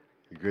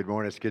Good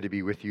morning. It's good to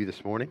be with you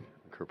this morning.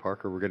 Kurt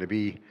Parker,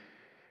 we've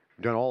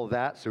done all of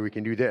that so we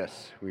can do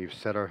this. We've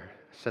set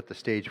the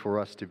stage for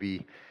us to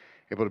be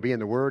able to be in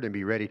the Word and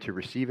be ready to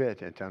receive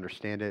it and to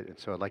understand it. And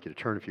so I'd like you to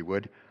turn, if you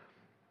would,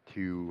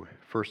 to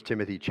 1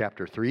 Timothy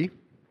chapter 3,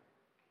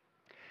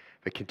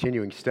 the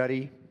continuing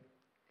study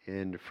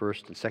in 1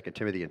 and 2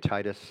 Timothy and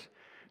Titus,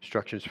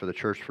 instructions for the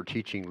church for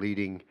teaching,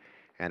 leading,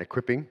 and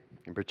equipping.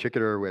 In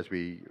particular, as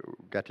we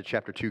got to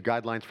chapter 2,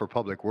 guidelines for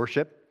public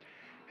worship.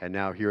 And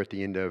now here at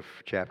the end of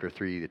chapter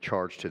 3, the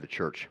charge to the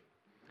church.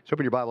 So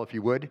open your Bible, if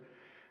you would,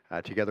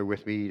 together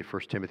with me to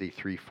 1 Timothy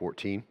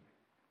 3:14.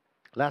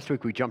 Last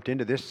week we jumped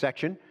into this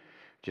section,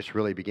 just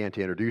really began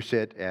to introduce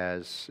it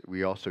as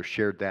we also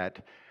shared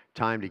that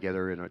time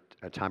together in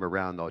a time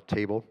around the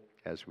table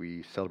as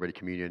we celebrated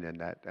communion and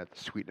that the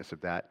sweetness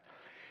of that.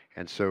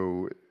 And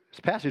so this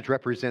passage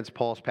represents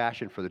Paul's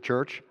passion for the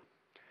church,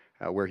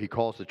 where he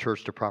calls the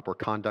church to proper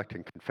conduct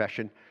and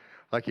confession.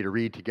 I'd like you to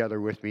read together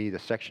with me the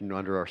section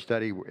under our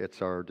study.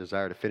 It's our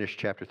desire to finish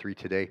chapter 3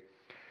 today.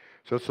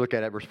 So let's look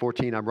at it. Verse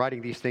 14, I'm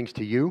writing these things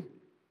to you,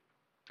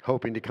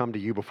 hoping to come to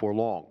you before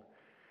long.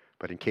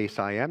 But in case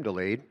I am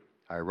delayed,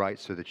 I write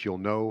so that you'll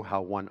know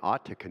how one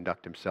ought to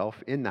conduct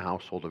himself in the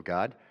household of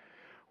God,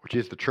 which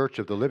is the church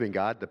of the living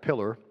God, the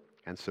pillar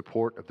and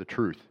support of the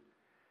truth.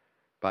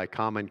 By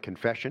common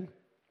confession,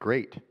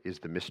 great is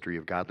the mystery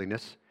of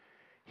godliness.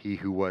 He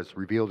who was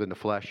revealed in the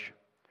flesh,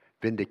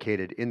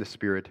 vindicated in the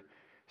spirit,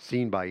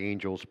 seen by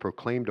angels,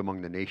 proclaimed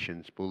among the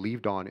nations,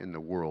 believed on in the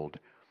world,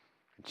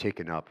 and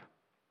taken up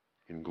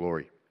in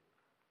glory.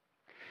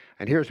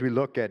 And here as we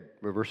look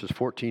at verses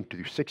 14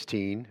 through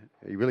 16,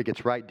 he really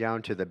gets right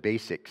down to the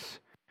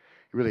basics.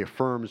 He really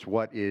affirms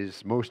what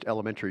is most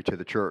elementary to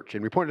the church.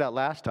 And we pointed out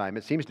last time,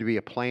 it seems to be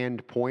a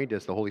planned point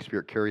as the Holy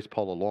Spirit carries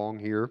Paul along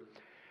here,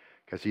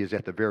 because he is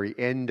at the very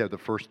end of the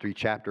first 3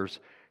 chapters,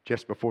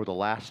 just before the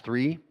last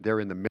 3. They're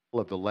in the middle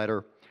of the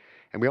letter.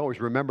 And we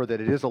always remember that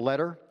it is a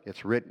letter.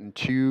 It's written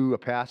to a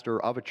pastor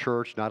of a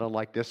church, not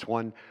unlike this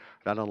one,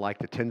 not unlike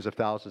the tens of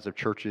thousands of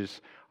churches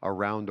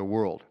around the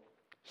world.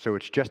 So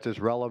it's just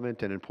as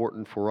relevant and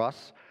important for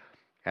us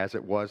as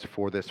it was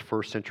for this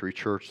first century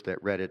church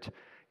that read it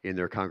in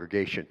their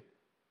congregation.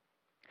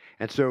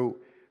 And so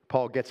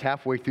Paul gets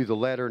halfway through the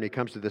letter and he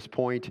comes to this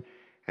point,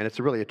 and it's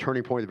really a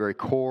turning point at the very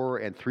core,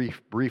 and 3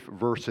 brief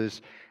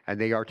verses, and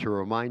they are to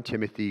remind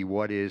Timothy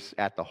what is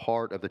at the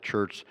heart of the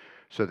church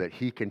so that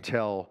he can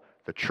tell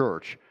the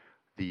church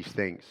these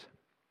things.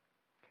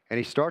 And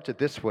he starts it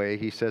this way.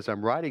 He says,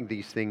 I'm writing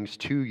these things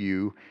to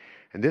you,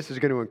 and this is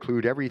going to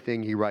include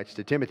everything he writes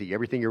to Timothy.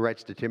 Everything he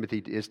writes to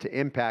Timothy is to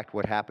impact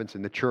what happens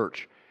in the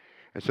church.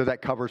 And so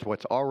that covers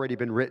what's already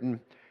been written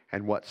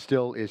and what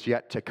still is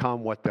yet to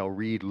come, what they'll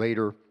read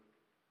later.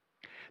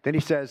 Then he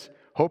says,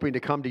 hoping to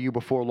come to you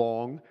before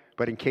long,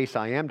 but in case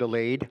I am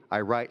delayed,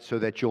 I write so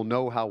that you'll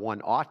know how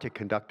one ought to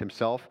conduct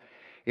himself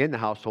in the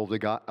household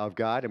of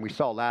God. And we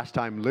saw last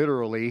time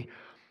literally,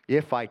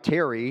 if I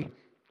tarry,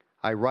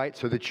 I write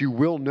so that you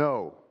will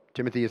know.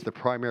 Timothy is the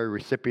primary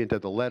recipient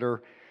of the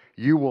letter.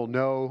 You will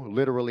know,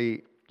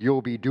 literally,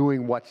 you'll be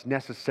doing what's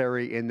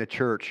necessary in the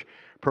church.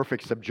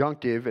 Perfect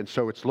subjunctive, and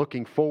so it's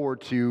looking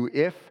forward to,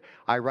 if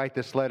I write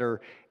this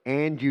letter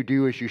and you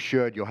do as you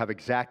should, you'll have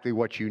exactly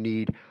what you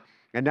need.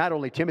 And not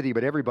only Timothy,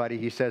 but everybody,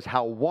 he says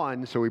how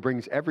one, so he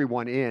brings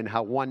everyone in,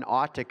 how one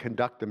ought to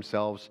conduct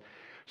themselves.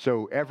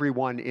 So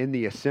everyone in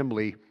the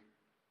assembly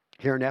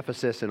here in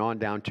Ephesus and on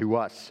down to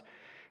us.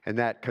 And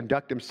that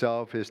conduct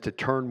himself is to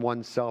turn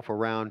oneself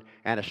around,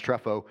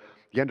 anastrepho.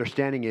 The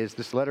understanding is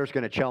this letter is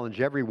going to challenge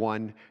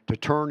everyone to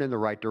turn in the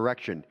right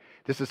direction.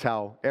 This is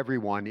how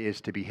everyone is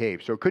to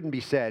behave. So it couldn't be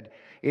said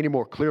any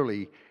more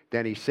clearly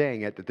than he's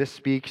saying it, that this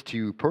speaks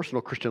to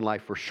personal Christian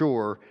life for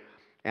sure,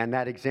 and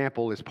that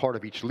example is part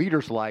of each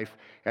leader's life,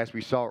 as we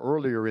saw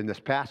earlier in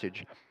this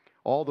passage.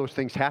 All those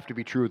things have to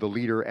be true of the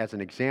leader as an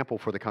example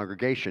for the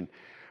congregation.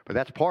 But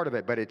that's part of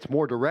it, but it's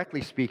more directly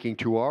speaking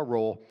to our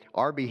role,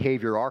 our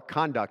behavior, our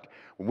conduct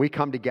when we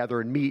come together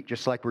and meet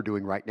just like we're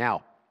doing right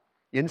now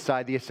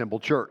inside the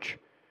assembled church.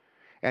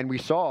 And we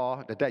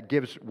saw that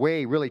gives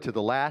way really to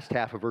the last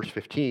half of verse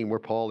 15 where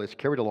Paul is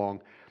carried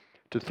along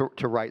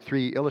to write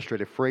 3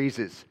 illustrative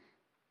phrases.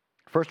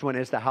 First one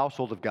is the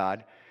household of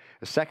God.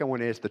 The second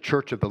one is the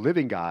church of the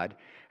living God.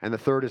 And the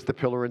third is the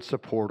pillar and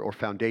support or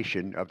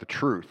foundation of the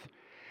truth.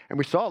 And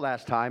we saw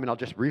last time, and I'll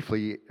just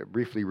briefly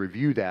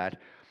review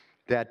that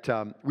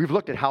we've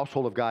looked at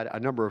household of God a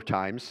number of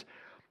times.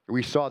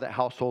 We saw that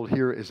household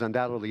here is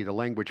undoubtedly the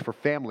language for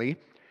family.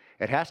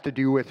 It has to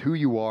do with who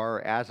you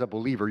are as a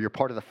believer. You're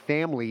part of the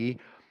family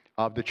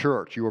of the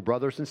church. You are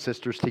brothers and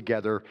sisters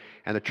together,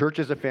 and the church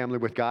is a family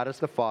with God as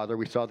the Father.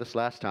 We saw this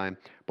last time.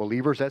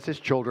 Believers as his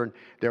children,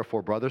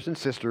 therefore brothers and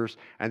sisters,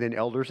 and then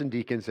elders and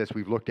deacons as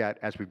we've looked at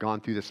as we've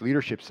gone through this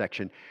leadership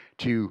section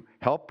to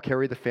help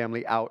carry the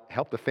family out,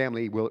 help the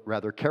family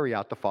carry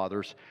out the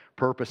Father's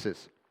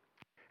purposes.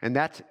 And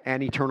that's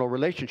an eternal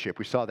relationship.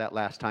 We saw that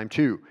last time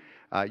too.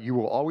 You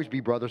will always be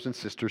brothers and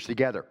sisters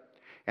together.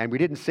 And we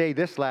didn't say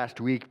this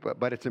last week,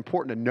 but it's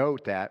important to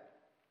note that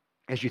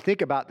as you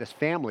think about this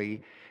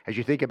family as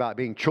you think about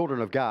being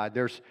children of God,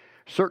 there's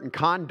certain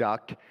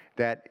conduct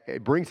that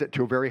it brings it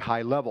to a very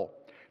high level.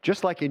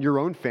 Just like in your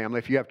own family,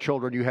 if you have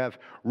children, you have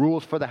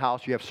rules for the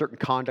house, you have certain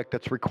conduct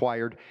that's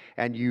required,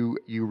 and you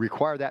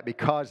require that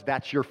because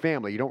that's your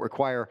family. You don't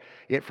require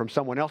it from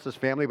someone else's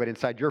family, but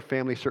inside your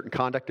family, certain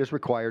conduct is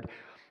required.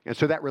 And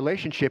so that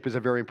relationship is a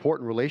very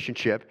important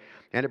relationship,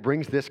 and it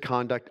brings this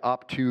conduct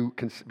up to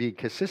be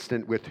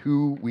consistent with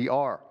who we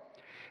are.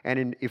 And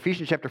in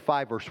Ephesians chapter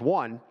 5, verse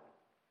 1,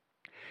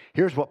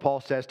 here's what Paul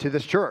says to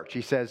this church.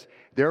 He says,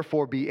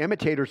 therefore be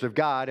imitators of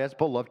God as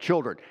beloved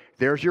children.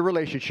 There's your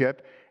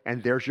relationship.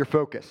 And there's your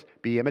focus.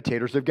 Be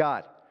imitators of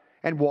God.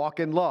 And walk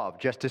in love,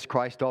 just as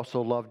Christ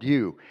also loved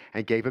you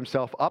and gave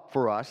himself up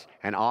for us,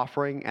 an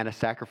offering and a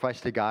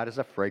sacrifice to God as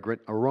a fragrant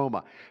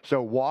aroma.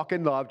 So walk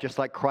in love, just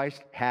like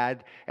Christ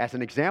had as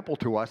an example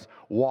to us,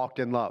 walked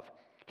in love.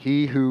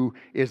 He who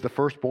is the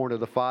firstborn of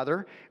the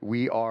Father,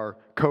 we are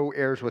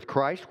co-heirs with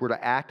Christ. We're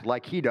to act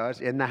like he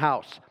does in the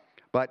house.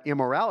 But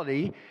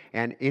immorality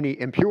and any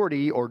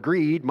impurity or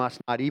greed must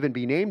not even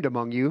be named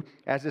among you,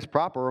 as is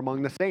proper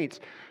among the saints.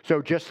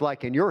 So just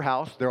like in your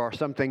house, there are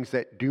some things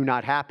that do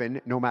not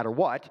happen no matter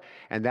what,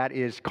 and that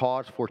is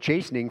cause for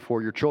chastening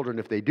for your children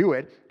if they do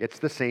it. It's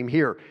the same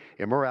here.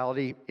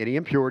 Immorality, any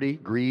impurity,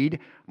 greed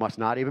must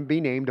not even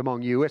be named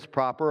among you, as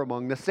proper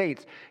among the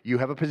saints. You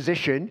have a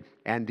position,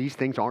 and these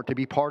things aren't to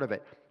be part of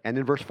it. And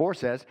then verse 4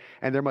 says,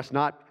 and there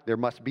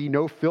must be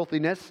no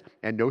filthiness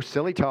and no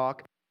silly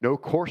talk, no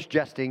coarse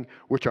jesting,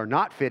 which are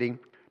not fitting.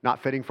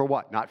 Not fitting for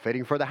what? Not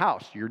fitting for the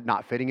house. You're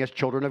not fitting as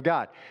children of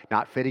God.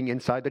 Not fitting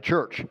inside the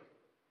church.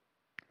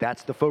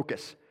 That's the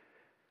focus.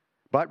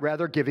 But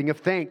rather giving of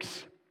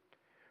thanks.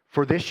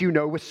 For this you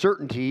know with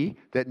certainty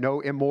that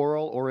no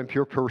immoral or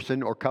impure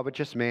person or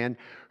covetous man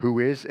who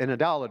is an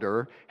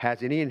idolater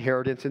has any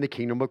inheritance in the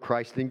kingdom of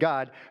Christ and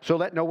God. So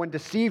let no one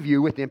deceive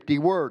you with empty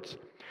words.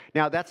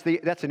 Now that's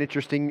an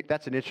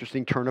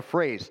interesting turn of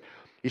phrase.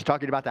 He's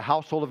talking about the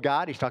household of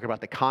God. He's talking about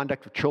the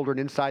conduct of children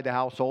inside the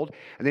household.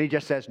 And then he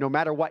just says, no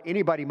matter what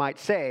anybody might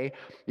say,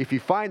 if you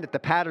find that the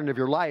pattern of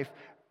your life,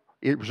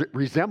 it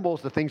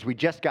resembles the things we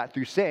just got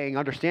through saying,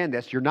 understand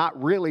this, you're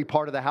not really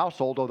part of the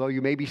household, although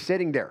you may be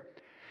sitting there.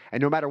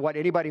 And no matter what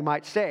anybody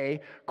might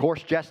say,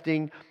 coarse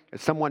jesting,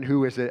 someone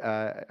who is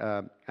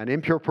an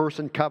impure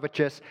person,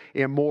 covetous,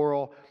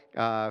 immoral,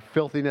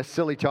 filthiness,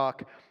 silly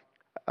talk,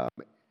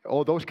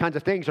 those kinds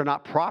of things are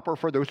not proper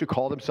for those who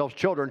call themselves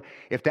children.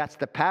 If that's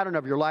the pattern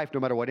of your life,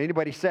 no matter what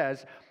anybody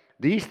says,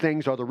 these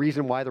things are the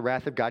reason why the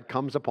wrath of God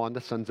comes upon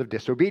the sons of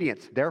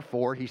disobedience.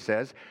 Therefore, he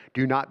says,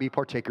 do not be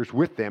partakers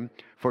with them,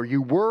 for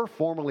you were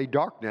formerly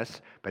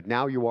darkness, but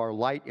now you are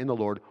light in the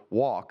Lord.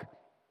 Walk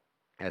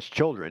as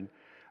children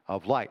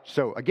of light.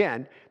 So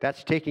again,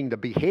 that's taking the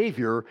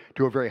behavior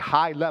to a very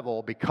high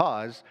level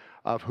because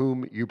of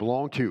whom you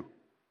belong to.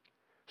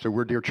 So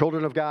we're dear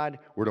children of God.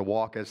 We're to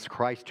walk as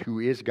Christ, who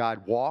is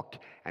God, walked,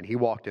 and he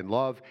walked in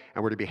love.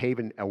 And we're to behave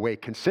in a way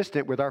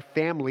consistent with our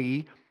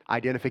family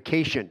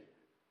identification.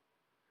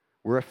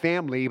 We're a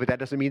family, but that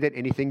doesn't mean that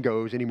anything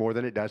goes any more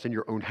than it does in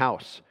your own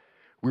house.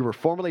 We were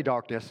formerly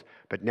darkness,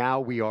 but now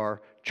we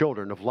are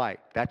children of light.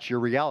 That's your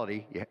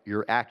reality,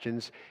 your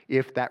actions.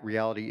 If that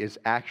reality is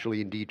actually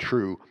indeed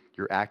true,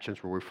 your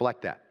actions will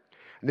reflect that.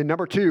 And then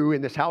number two,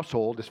 in this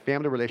household, this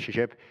family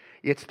relationship,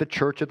 it's the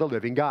church of the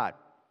living God.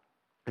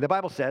 And the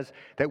Bible says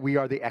that we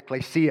are the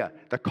ecclesia,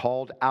 the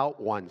called out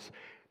ones.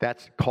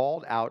 That's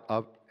called out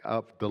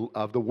of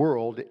the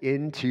world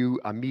into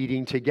a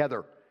meeting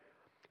together.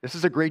 This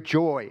is a great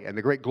joy and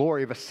the great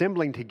glory of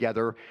assembling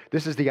together.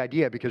 This is the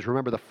idea, because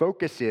remember, the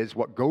focus is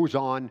what goes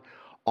on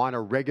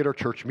a regular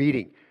church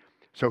meeting.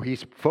 So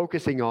he's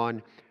focusing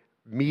on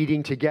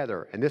meeting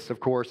together. And this, of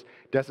course,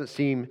 doesn't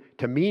seem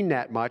to mean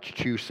that much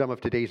to some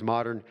of today's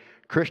modern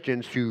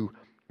Christians who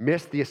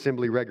miss the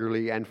assembly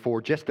regularly and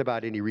for just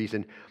about any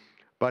reason.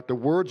 But the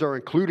words are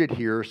included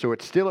here, so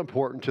it's still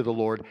important to the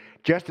Lord,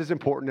 just as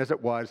important as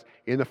it was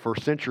in the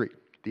first century.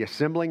 The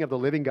assembling of the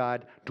living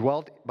God,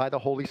 dwelt by the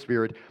Holy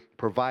Spirit,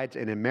 provides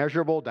an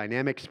immeasurable,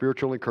 dynamic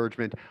spiritual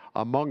encouragement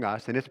among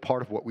us, and it's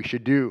part of what we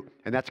should do.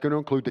 And that's going to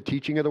include the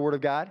teaching of the Word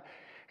of God.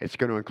 It's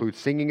going to include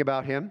singing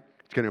about Him.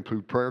 It's going to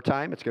include prayer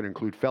time. It's going to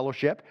include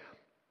fellowship.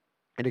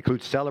 It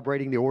includes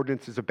celebrating the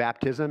ordinances of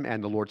baptism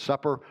and the Lord's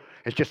Supper.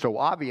 It's just so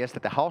obvious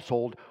that the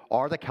household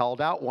are the called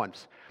out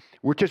ones,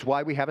 which is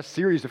why we have a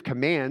series of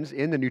commands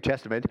in the New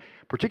Testament,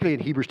 particularly in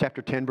Hebrews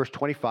chapter 10, verse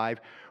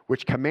 25,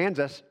 which commands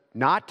us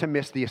not to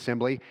miss the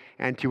assembly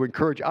and to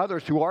encourage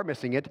others who are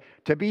missing it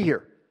to be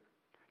here.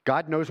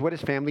 God knows what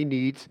his family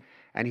needs,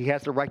 and he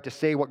has the right to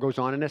say what goes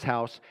on in his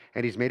house,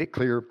 and he's made it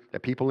clear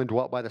that people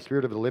indwelt by the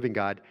Spirit of the living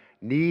God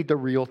need the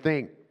real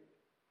thing.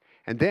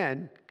 And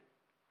then,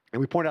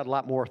 and we point out a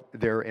lot more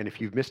there, and if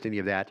you've missed any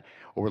of that,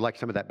 or would like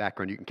some of that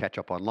background, you can catch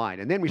up online.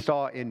 And then we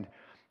saw in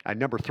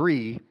number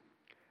 3,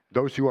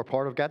 those who are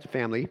part of God's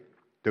family,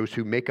 those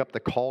who make up the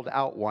called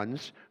out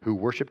ones who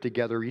worship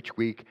together each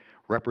week,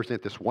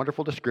 represent this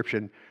wonderful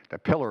description, the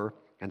pillar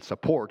and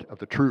support of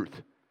the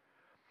truth.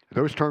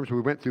 Those terms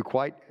we went through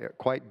quite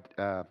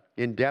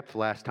in depth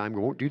last time.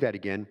 We won't do that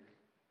again.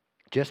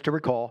 Just to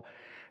recall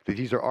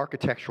These are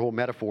architectural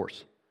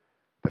metaphors.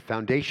 The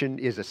foundation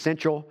is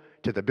essential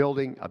to the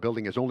building. A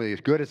building is only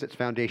as good as its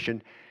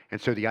foundation.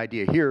 And so the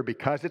idea here,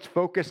 because it's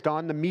focused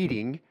on the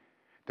meeting,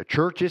 the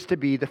church is to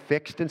be the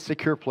fixed and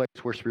secure place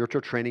where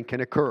spiritual training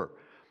can occur.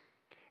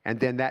 And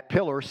then that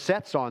pillar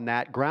sets on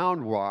that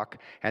ground rock,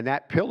 and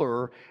that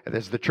pillar,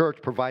 as the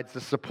church, provides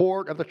the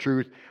support of the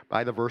truth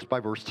by the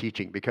verse-by-verse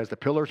teaching, because the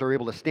pillars are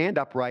able to stand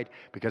upright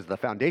because of the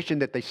foundation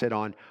that they sit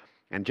on.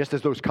 And just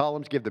as those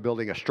columns give the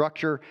building a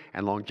structure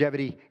and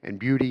longevity and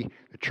beauty,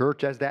 the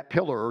church, as that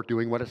pillar,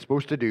 doing what it's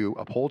supposed to do,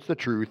 upholds the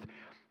truth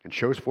and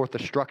shows forth the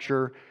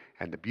structure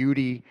and the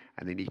beauty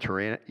and the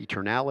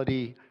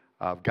eternality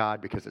of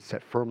God, because it's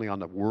set firmly on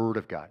the Word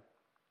of God.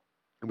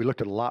 And we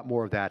looked at a lot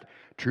more of that.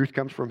 Truth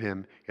comes from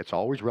Him. It's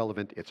always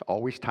relevant. It's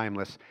always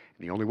timeless.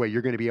 And the only way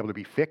you're going to be able to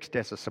be fixed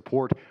as a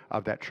support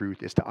of that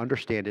truth is to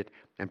understand it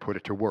and put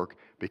it to work,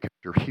 because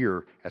you're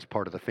here as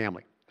part of the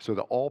family. So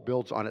that all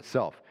builds on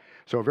itself.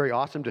 So a very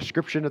awesome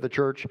description of the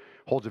church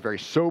holds a very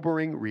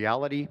sobering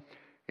reality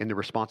in the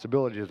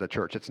responsibilities of the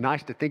church. It's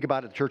nice to think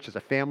about the church as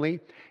a family.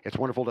 It's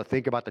wonderful to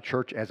think about the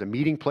church as a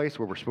meeting place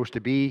where we're supposed to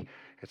be.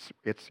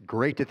 It's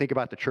great to think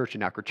about the church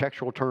in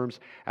architectural terms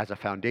as a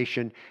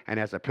foundation and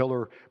as a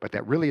pillar, but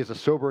that really is a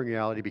sobering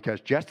reality, because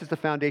just as the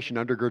foundation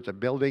undergirds a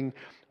building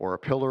or a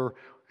pillar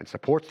and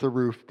supports the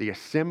roof, the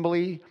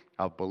assembly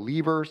of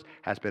believers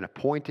has been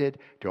appointed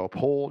to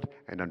uphold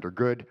and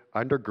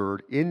undergird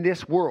in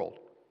this world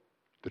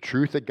the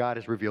truth that God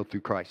has revealed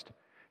through Christ.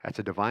 That's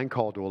a divine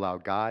call to allow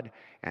God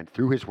and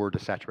through His Word to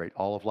saturate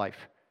all of life.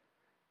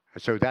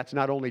 And so that's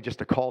not only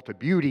just a call to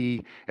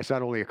beauty, it's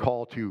not only a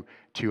call to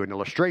an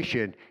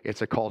illustration,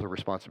 it's a call to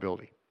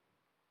responsibility.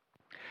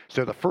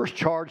 So the first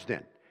charge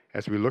then,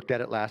 as we looked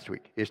at it last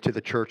week, is to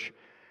the church,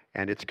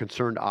 and it's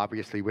concerned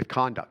obviously with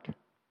conduct.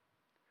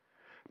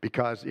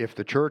 Because if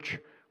the church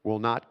will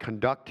not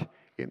conduct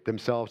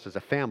themselves as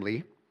a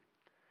family,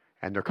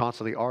 and they're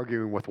constantly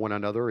arguing with one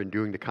another and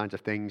doing the kinds of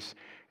things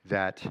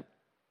that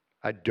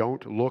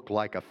don't look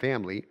like a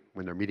family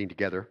when they're meeting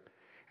together,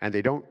 and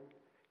they don't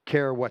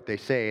care what they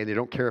say, and they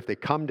don't care if they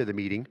come to the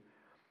meeting.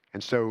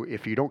 And so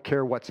if you don't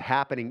care what's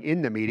happening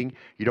in the meeting,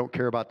 you don't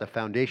care about the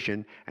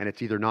foundation, and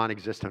it's either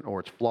non-existent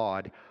or it's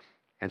flawed,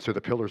 and so the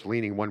pillar's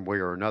leaning one way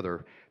or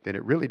another, then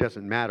it really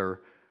doesn't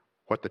matter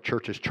what the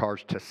church is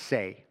charged to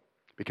say,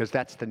 because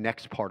that's the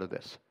next part of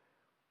this.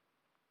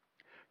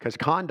 Because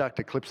conduct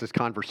eclipses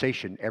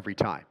conversation every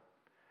time.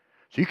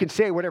 So you can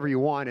say whatever you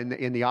want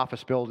in the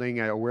office building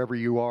or wherever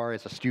you are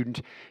as a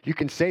student. You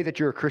can say that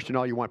you're a Christian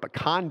all you want, but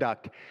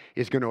conduct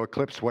is going to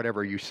eclipse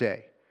whatever you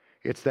say.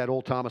 It's that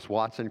old Thomas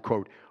Watson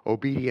quote,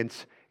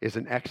 "Obedience is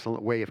an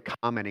excellent way of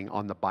commenting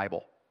on the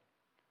Bible."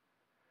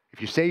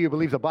 If you say you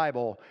believe the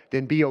Bible,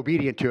 then be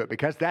obedient to it,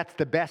 because that's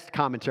the best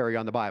commentary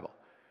on the Bible.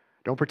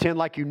 Don't pretend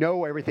like you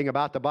know everything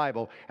about the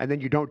Bible and then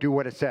you don't do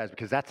what it says,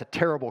 because that's a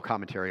terrible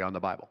commentary on the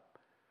Bible.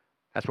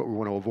 That's what we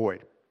want to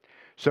avoid.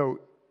 So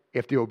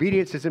if the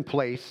obedience is in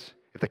place,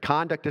 if the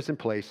conduct is in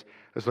place,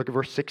 let's look at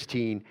verse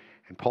 16,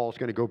 and Paul's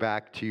going to go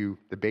back to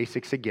the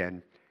basics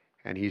again,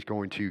 and he's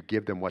going to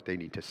give them what they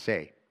need to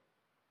say.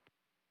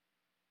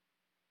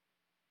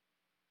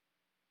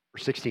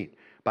 Verse 16,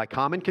 by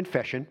common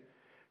confession,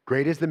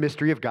 great is the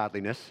mystery of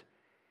godliness.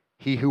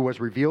 He who was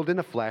revealed in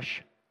the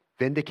flesh,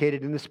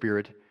 vindicated in the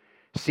spirit,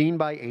 seen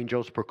by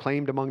angels,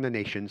 proclaimed among the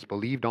nations,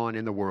 believed on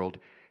in the world,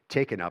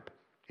 taken up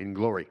in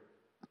glory.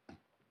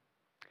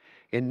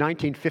 In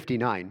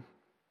 1959,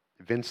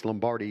 Vince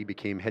Lombardi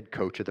became head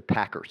coach of the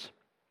Packers.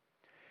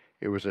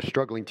 It was a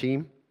struggling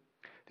team.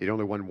 They'd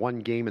only won one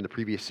game in the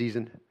previous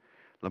season.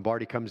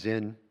 Lombardi comes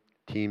in,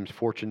 team's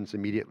fortunes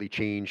immediately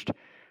changed.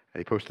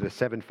 They posted a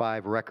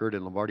 7-5 record,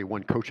 and Lombardi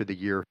won Coach of the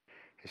Year.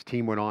 His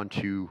team went on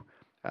to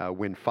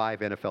win 5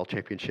 NFL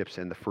championships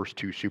and the first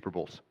 2 Super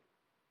Bowls.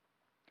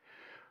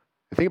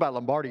 The thing about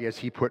Lombardi is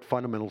he put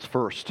fundamentals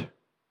first.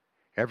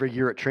 Every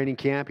year at training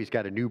camp, he's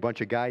got a new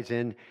bunch of guys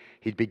in.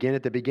 He'd begin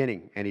at the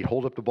beginning, and he'd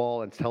hold up the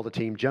ball and tell the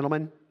team,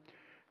 "Gentlemen,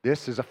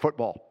 this is a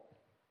football."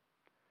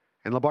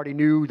 And Lombardi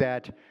knew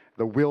that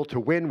the will to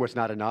win was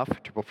not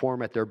enough. To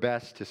perform at their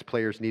best, his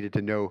players needed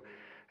to know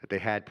that they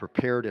had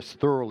prepared as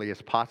thoroughly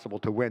as possible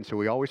to win. So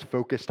he always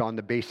focused on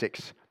the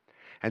basics,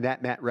 and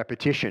that meant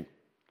repetition.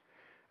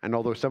 And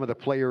although some of the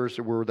players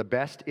were the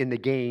best in the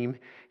game,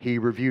 he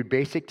reviewed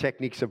basic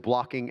techniques of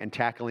blocking and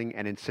tackling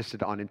and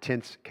insisted on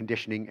intense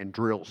conditioning and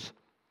drills.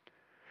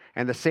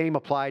 And the same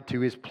applied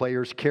to his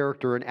players'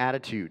 character and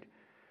attitude.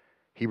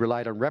 He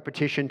relied on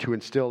repetition to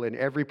instill in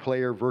every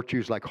player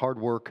virtues like hard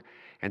work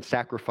and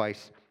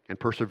sacrifice and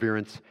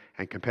perseverance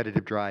and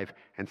competitive drive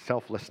and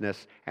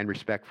selflessness and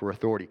respect for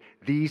authority.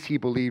 These, he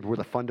believed, were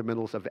the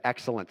fundamentals of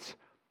excellence.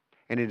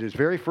 And in his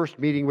very first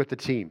meeting with the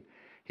team,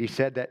 he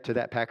said that to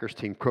that Packers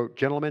team, quote,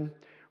 "Gentlemen,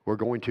 we're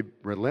going to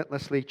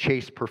relentlessly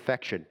chase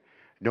perfection,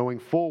 knowing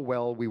full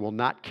well we will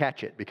not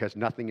catch it because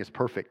nothing is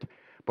perfect.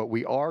 But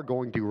we are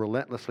going to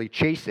relentlessly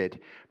chase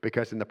it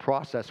because in the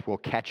process we'll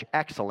catch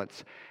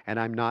excellence, and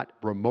I'm not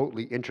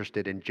remotely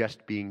interested in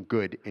just being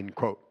good," end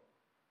quote.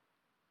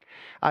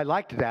 I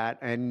liked that,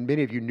 and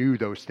many of you knew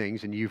those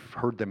things, and you've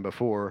heard them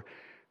before.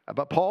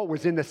 But Paul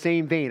was in the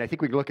same vein. I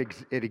think we can look at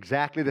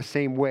exactly the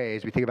same way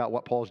as we think about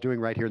what Paul's doing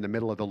right here in the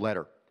middle of the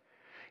letter.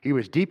 He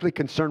was deeply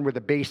concerned with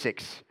the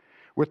basics,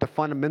 with the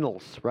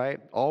fundamentals, right?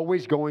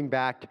 Always going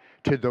back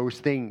to those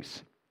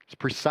things. It's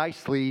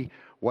precisely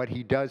what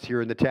he does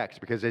here in the text,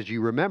 because as you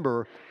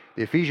remember,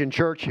 the Ephesian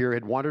church here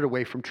had wandered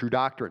away from true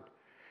doctrine.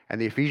 And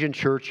the Ephesian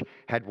church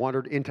had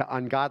wandered into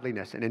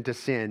ungodliness and into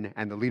sin,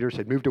 and the leaders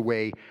had moved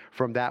away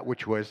from that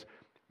which was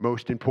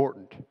most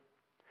important.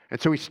 And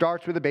so he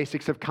starts with the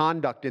basics of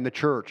conduct in the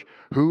church,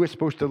 who is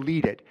supposed to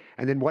lead it,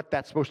 and then what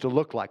that's supposed to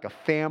look like, a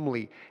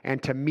family,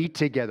 and to meet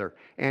together,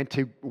 and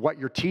to what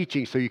you're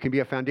teaching so you can be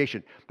a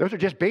foundation. Those are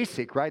just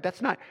basic, right?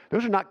 Those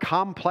are not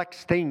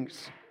complex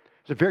things.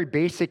 Those are very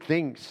basic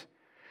things.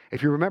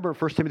 If you remember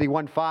 1 Timothy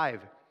 1:5,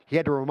 he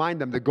had to remind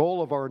them the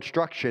goal of our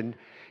instruction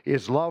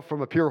is love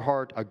from a pure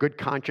heart, a good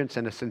conscience,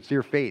 and a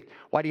sincere faith.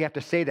 Why do you have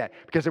to say that?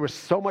 Because there was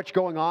so much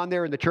going on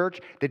there in the church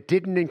that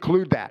didn't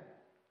include that.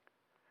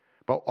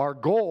 But our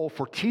goal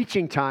for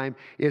teaching time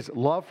is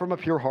love from a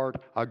pure heart,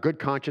 a good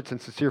conscience,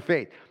 and sincere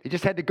faith. He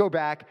just had to go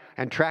back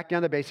and track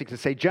down the basics and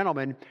say,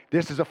 gentlemen,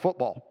 this is a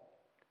football.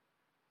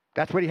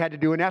 That's what he had to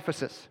do in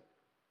Ephesus.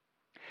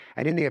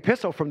 And in the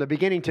epistle, from the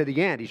beginning to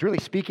the end, he's really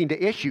speaking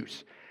to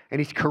issues, and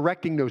he's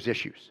correcting those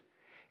issues.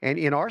 And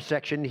in our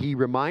section, he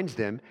reminds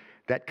them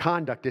that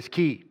conduct is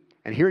key.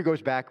 And here he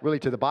goes back really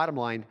to the bottom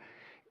line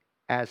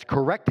as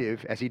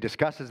corrective as he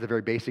discusses the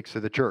very basics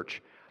of the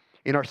church.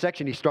 In our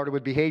section, he started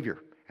with behavior,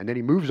 and then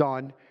he moves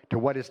on to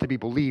what is to be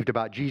believed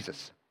about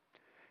Jesus.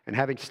 And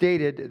having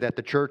stated that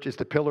the church is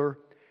the pillar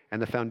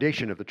and the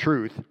foundation of the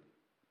truth,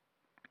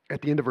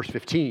 at the end of verse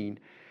 15,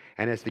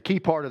 and as the key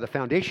part of the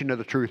foundation of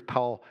the truth,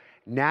 Paul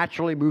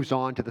naturally moves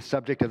on to the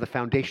subject of the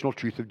foundational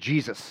truth of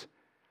Jesus.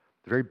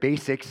 The very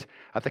basics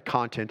of the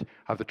content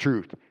of the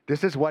truth.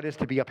 This is what is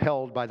to be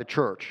upheld by the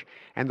church.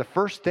 And the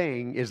first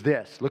thing is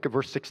this. Look at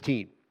verse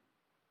 16.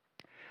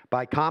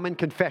 By common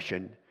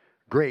confession,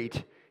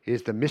 great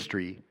is the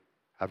mystery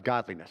of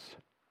godliness.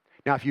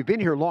 Now, if you've been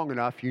here long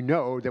enough, you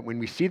know that when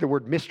we see the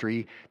word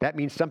mystery, that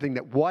means something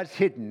that was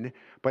hidden,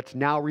 but's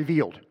now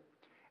revealed.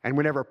 And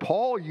whenever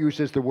Paul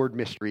uses the word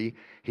mystery,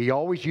 he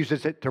always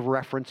uses it to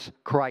reference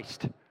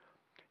Christ.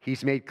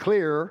 He's made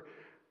clear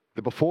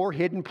the before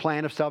hidden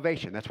plan of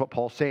salvation. That's what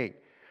Paul's saying.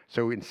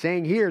 So in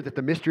saying here that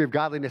the mystery of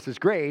godliness is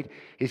great,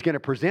 he's going to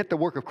present the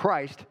work of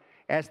Christ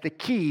as the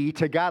key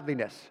to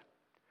godliness.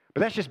 But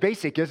that's just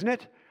basic, isn't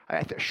it?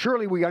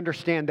 Surely we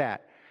understand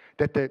that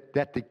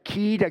the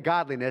key to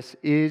godliness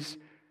is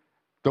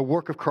the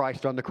work of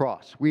Christ on the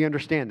cross. We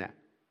understand that.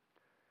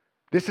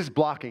 This is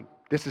blocking.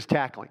 This is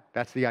tackling.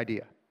 That's the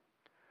idea.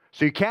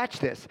 So you catch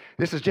this.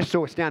 This is just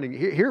so astounding.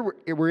 Here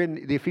we're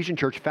in the Ephesian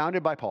church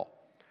founded by Paul.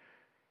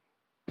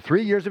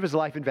 3 years of his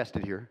life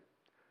invested here.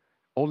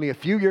 Only a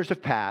few years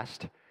have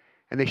passed,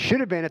 and they should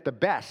have been at the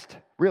best,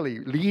 really,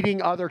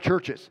 leading other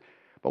churches.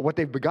 But what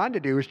they've begun to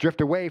do is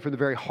drift away from the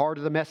very heart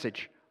of the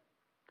message,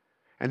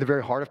 and the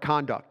very heart of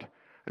conduct,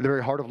 and the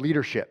very heart of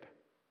leadership,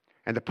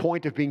 and the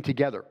point of being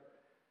together.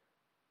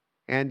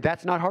 And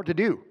that's not hard to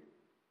do.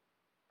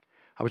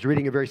 I was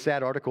reading a very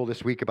sad article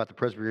this week about the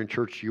Presbyterian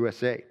Church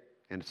USA,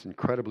 and it's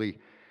incredibly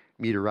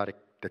meteoric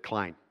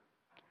decline.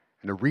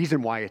 And the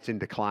reason why it's in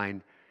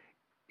decline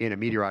in a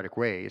meteoric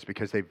way is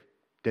because they've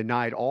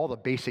denied all the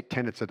basic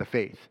tenets of the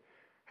faith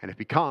and have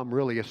become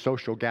really a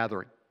social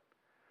gathering.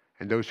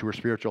 And those who are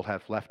spiritual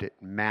have left it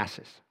in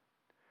masses.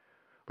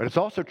 But it's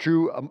also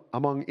true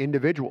among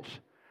individuals.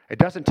 It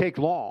doesn't take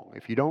long.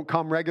 If you don't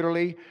come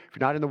regularly, if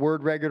you're not in the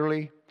Word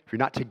regularly, if you're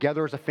not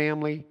together as a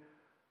family,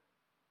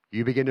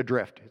 you begin to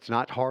drift. It's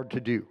not hard to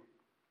do.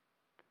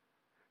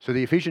 So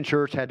the Ephesian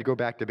church had to go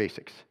back to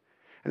basics.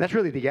 And that's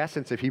really the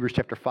essence of Hebrews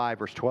chapter 5,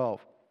 verse 12.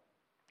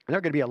 And there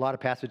are going to be a lot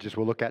of passages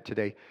we'll look at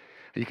today.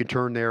 You can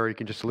turn there, or you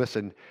can just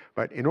listen.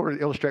 But in order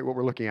to illustrate what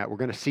we're looking at, we're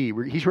going to see,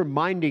 he's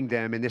reminding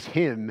them in this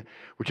hymn,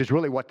 which is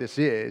really what this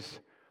is,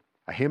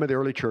 a hymn of the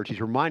early church.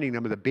 He's reminding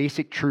them of the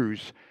basic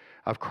truths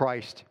of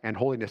Christ and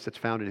holiness that's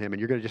found in him. And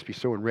you're going to just be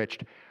so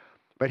enriched.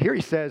 But here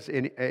he says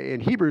in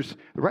Hebrews,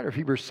 the writer of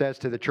Hebrews says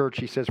to the church,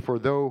 he says, for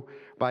though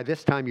by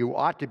this time you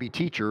ought to be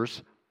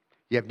teachers,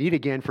 you have need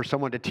again for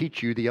someone to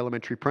teach you the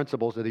elementary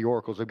principles of the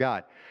oracles of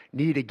God.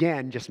 Need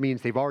again just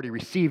means they've already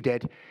received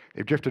it.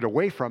 They've drifted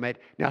away from it.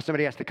 Now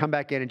somebody has to come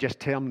back in and just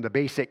tell them the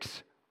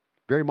basics,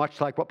 very much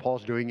like what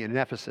Paul's doing in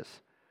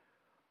Ephesus.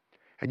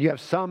 And you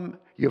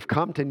have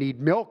come to need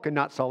milk and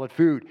not solid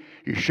food.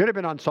 You should have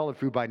been on solid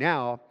food by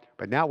now,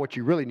 but now what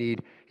you really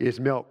need is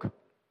milk.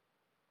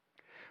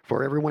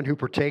 For everyone who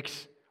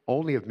partakes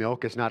only of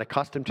milk is not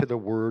accustomed to the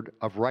word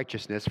of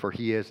righteousness, for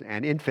he is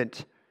an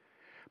infant.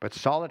 But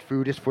solid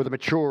food is for the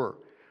mature,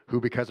 who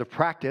because of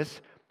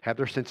practice have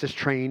their senses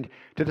trained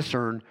to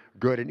discern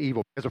good and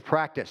evil. Because of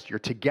practice, you're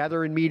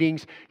together in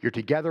meetings, you're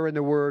together in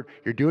the Word,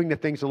 you're doing the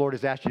things the Lord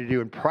has asked you to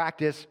do, and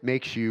practice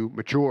makes you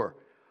mature.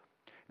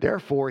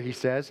 Therefore, he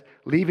says,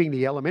 leaving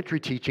the elementary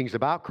teachings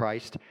about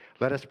Christ,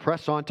 let us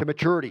press on to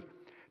maturity,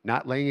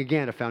 not laying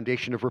again a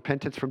foundation of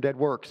repentance from dead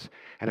works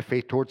and a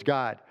faith towards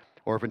God,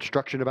 or of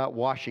instruction about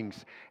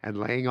washings and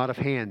laying on of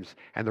hands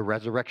and the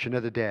resurrection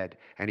of the dead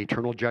and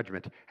eternal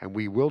judgment. And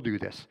we will do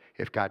this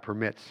if God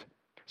permits.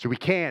 So we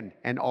can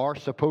and are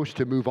supposed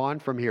to move on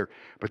from here.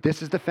 But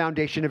this is the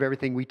foundation of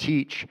everything we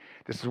teach.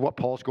 This is what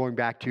Paul's going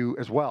back to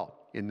as well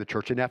in the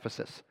church in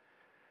Ephesus.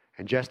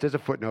 And just as a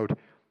footnote,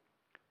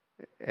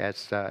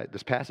 as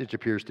this passage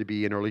appears to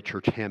be an early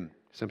church hymn,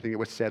 something that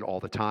was said all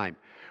the time,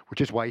 which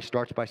is why he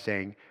starts by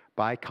saying,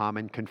 by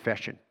common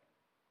confession.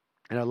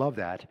 And I love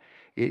that.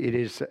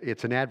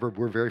 It's an adverb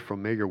we're very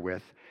familiar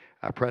with,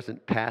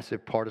 present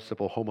passive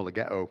participle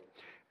homologeo,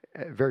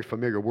 a very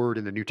familiar word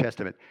in the New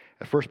Testament.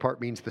 The first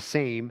part means the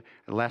same,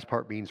 and the last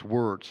part means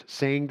words,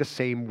 saying the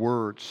same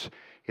words.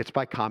 It's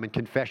by common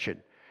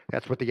confession.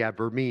 That's what the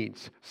adverb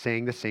means,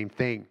 saying the same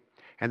thing.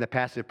 And the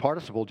passive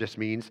participle just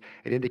means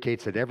it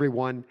indicates that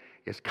everyone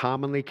is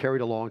commonly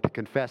carried along to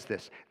confess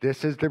this.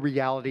 This is the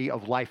reality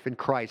of life in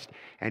Christ,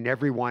 and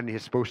everyone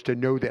is supposed to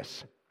know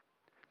this.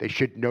 They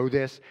should know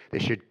this.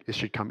 It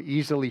should come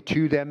easily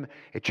to them.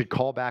 It should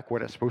call back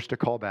what it's supposed to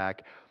call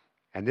back.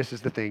 And this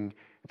is the thing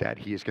that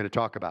he is going to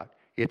talk about.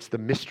 It's the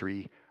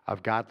mystery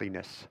of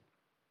godliness.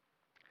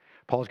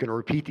 Paul's going to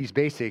repeat these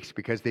basics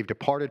because they've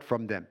departed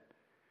from them.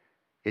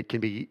 It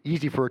can be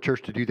easy for a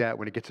church to do that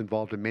when it gets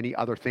involved in many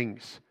other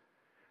things.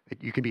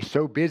 You can be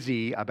so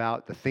busy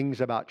about the things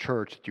about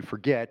church that you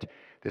forget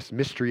this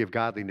mystery of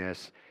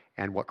godliness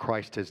and what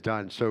Christ has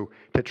done. So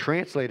to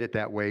translate it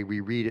that way, we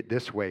read it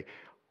this way.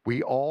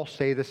 We all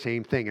say the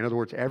same thing. In other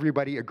words,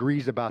 everybody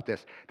agrees about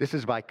this. This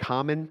is by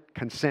common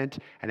consent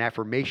and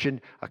affirmation,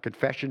 a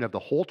confession of the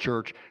whole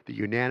church, the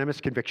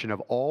unanimous conviction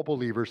of all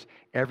believers.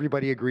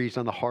 Everybody agrees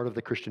on the heart of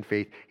the Christian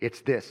faith.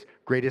 It's this.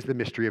 Great is the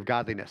mystery of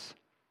godliness.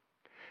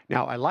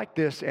 Now, I like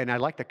this, and I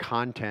like the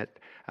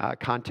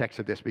context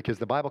of this, because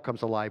the Bible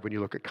comes alive when you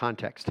look at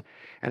context.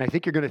 And I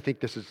think you're going to think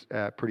this is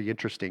pretty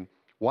interesting.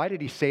 Why did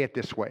he say it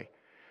this way?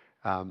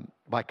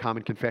 By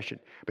common confession.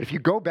 But if you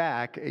go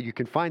back, you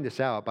can find this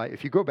out.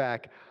 If you go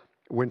back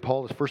when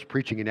Paul is first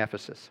preaching in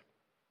Ephesus,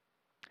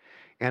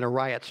 and a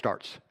riot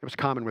starts. It was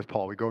common with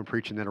Paul. We go and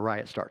preach, and then a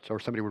riot starts, or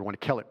somebody would want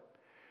to kill him.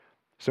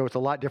 So it's a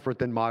lot different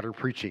than modern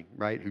preaching,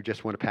 right? Who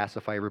just want to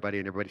pacify everybody,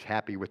 and everybody's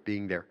happy with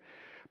being there.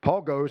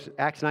 Paul goes,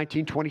 Acts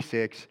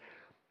 19:26,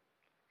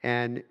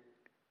 and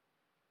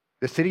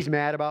the city's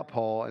mad about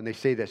Paul, and they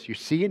say this, you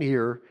see and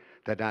hear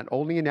that not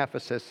only in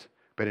Ephesus,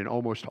 but in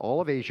almost all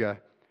of Asia,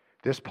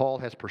 this Paul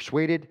has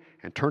persuaded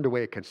and turned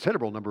away a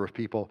considerable number of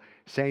people,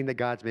 saying that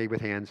gods made with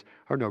hands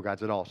are no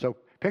gods at all. So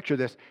picture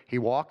this. He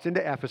walks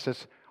into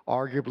Ephesus,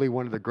 arguably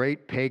one of the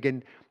great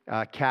pagan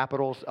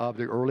capitals of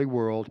the early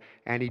world,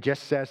 and he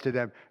just says to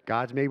them,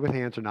 gods made with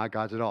hands are not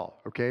gods at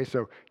all. Okay,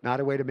 so not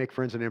a way to make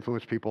friends and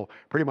influence people,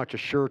 pretty much a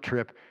sure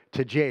trip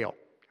to jail.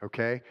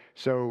 Okay,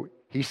 so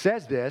he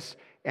says this,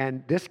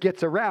 and this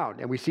gets around,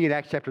 and we see in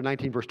Acts chapter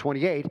 19, verse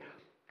 28,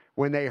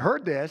 when they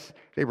heard this,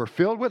 they were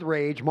filled with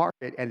rage, mark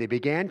it, and they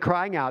began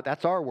crying out,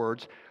 that's our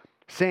words,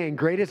 saying,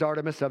 great is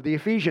Artemis of the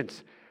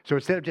Ephesians. So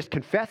instead of just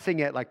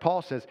confessing it, like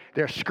Paul says,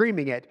 they're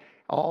screaming it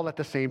all at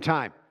the same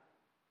time.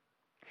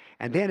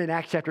 And then in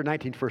Acts chapter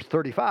 19, verse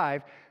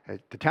 35,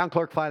 the town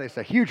clerk finally, it's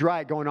a huge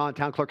riot going on. The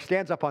town clerk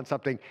stands up on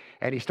something,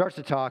 and he starts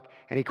to talk,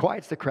 and he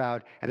quiets the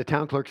crowd, and the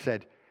town clerk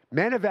said,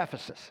 men of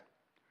Ephesus,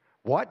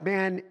 what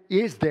man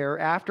is there,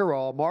 after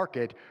all, mark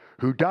it,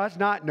 who does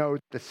not know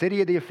the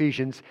city of the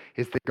Ephesians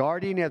is the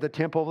guardian of the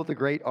temple of the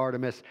great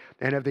Artemis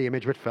and of the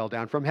image which fell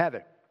down from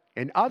heaven.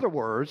 In other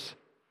words,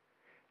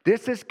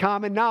 this is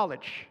common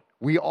knowledge.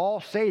 We all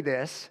say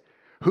this.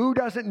 Who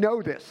doesn't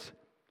know this?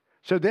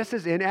 So this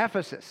is in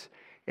Ephesus.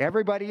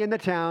 Everybody in the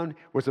town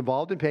was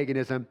involved in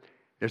paganism.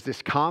 There's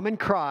this common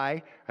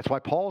cry. That's why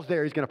Paul's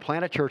there. He's going to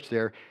plant a church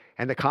there.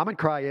 And the common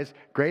cry is,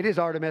 great is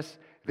Artemis,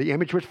 the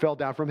image which fell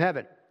down from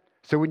heaven.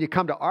 So when you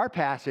come to our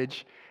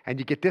passage and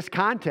you get this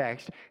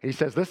context, and he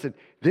says, listen,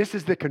 this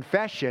is the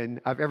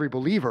confession of every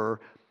believer,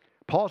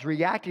 Paul's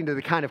reacting to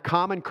the kind of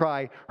common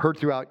cry heard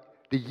throughout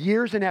the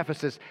years in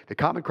Ephesus. The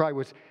common cry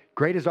was,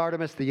 great is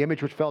Artemis, the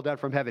image which fell down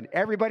from heaven.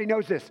 Everybody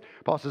knows this.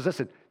 Paul says,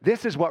 listen,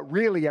 this is what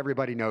really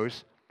everybody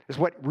knows. This is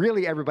what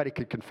really everybody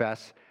could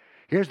confess.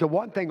 Here's the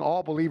one thing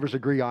all believers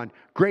agree on.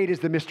 Great is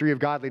the mystery of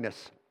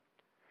godliness.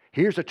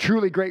 Here's a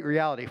truly great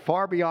reality,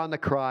 far beyond the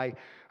cry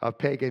of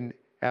pagan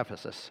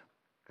Ephesus.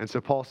 And so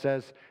Paul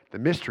says, the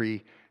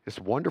mystery, this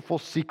wonderful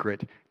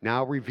secret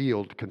now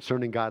revealed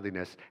concerning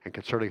godliness and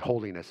concerning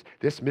holiness.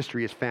 This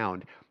mystery is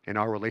found in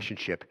our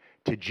relationship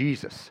to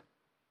Jesus.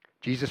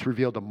 Jesus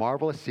revealed a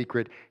marvelous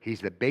secret.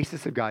 He's the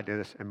basis of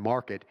godliness, and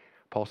mark it.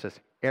 Paul says,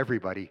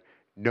 everybody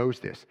knows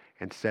this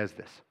and says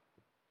this.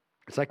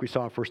 It's like we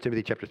saw in 1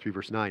 Timothy chapter 3,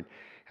 verse 9,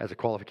 as a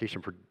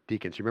qualification for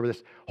deacons. You remember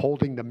this?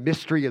 Holding the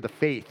mystery of the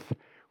faith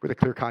with a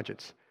clear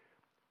conscience.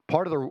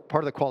 Part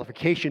of the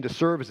qualification to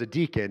serve as a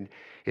deacon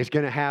is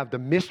going to have the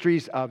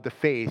mysteries of the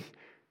faith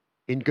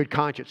in good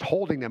conscience,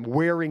 holding them,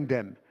 wearing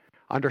them,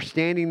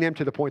 understanding them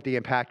to the point they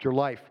impact your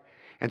life.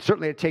 And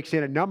certainly it takes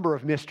in a number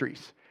of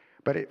mysteries,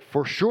 but it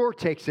for sure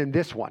takes in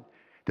this one,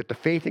 that the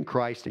faith in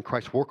Christ and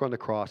Christ's work on the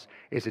cross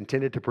is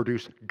intended to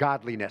produce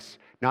godliness,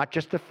 not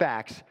just the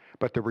facts,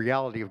 but the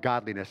reality of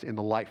godliness in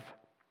the life.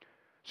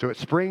 So it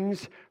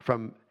springs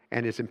from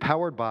and is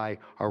empowered by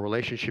our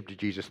relationship to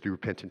Jesus through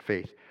repentant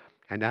faith.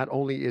 And not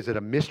only is it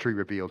a mystery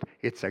revealed,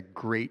 it's a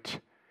great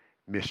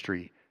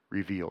mystery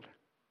revealed.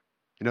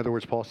 In other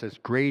words, Paul says,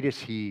 great is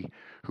he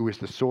who is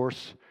the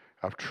source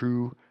of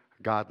true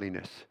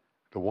godliness,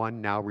 the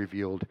one now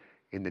revealed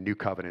in the new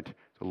covenant,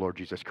 the Lord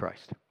Jesus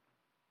Christ.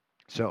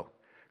 So,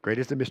 great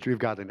is the mystery of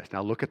godliness.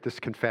 Now look at this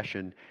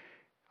confession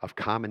of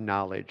common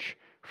knowledge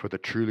for the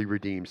truly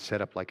redeemed,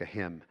 set up like a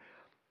hymn.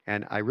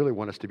 And I really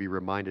want us to be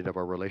reminded of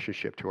our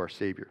relationship to our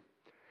Savior.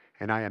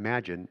 And I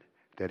imagine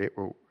that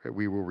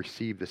we will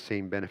receive the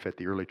same benefit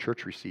the early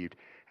church received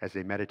as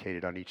they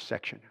meditated on each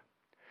section.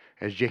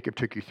 As Jacob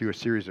took you through a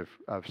series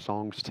of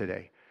songs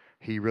today,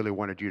 he really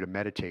wanted you to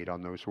meditate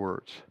on those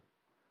words.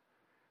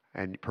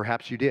 And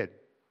perhaps you did.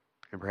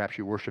 And perhaps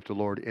you worshiped the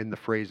Lord in the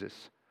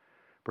phrases.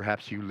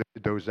 Perhaps you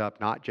lifted those up,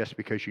 not just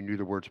because you knew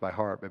the words by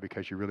heart, but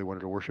because you really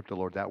wanted to worship the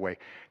Lord that way.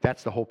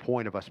 That's the whole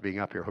point of us being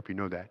up here. I hope you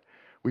know that.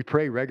 We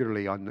pray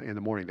regularly in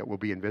the morning that we'll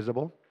be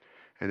invisible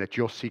and that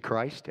you'll see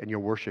Christ and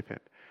you'll worship him.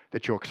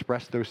 That you'll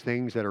express those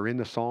things that are in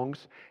the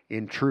songs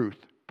in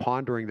truth,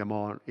 pondering them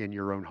on in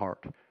your own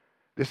heart.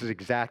 This is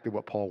exactly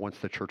what Paul wants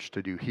the church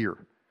to do here.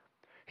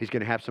 He's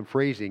going to have some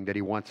phrasing that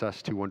he wants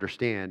us to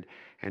understand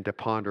and to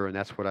ponder, and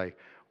that's what I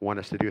want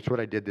us to do. It's what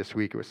I did this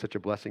week. It was such a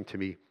blessing to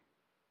me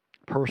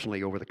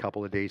personally over the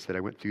couple of days that I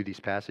went through these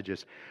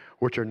passages,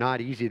 which are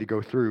not easy to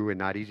go through and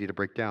not easy to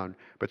break down,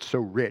 but so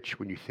rich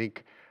when you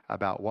think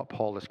about what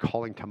Paul is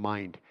calling to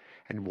mind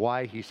and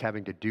why he's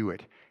having to do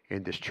it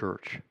in this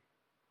church.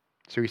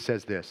 So he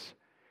says this.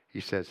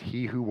 He says,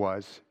 he who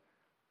was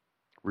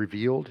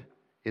revealed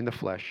in the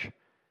flesh,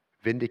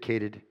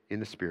 vindicated in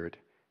the spirit,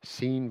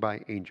 seen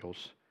by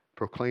angels,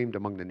 proclaimed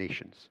among the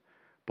nations,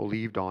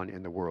 believed on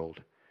in the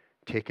world,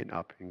 taken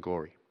up in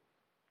glory.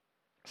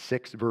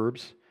 6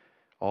 verbs.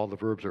 All the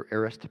verbs are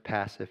aorist,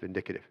 passive,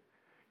 indicative.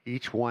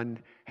 Each one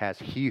has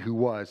he who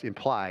was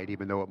implied,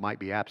 even though it might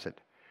be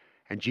absent.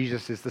 And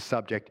Jesus is the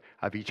subject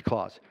of each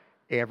clause.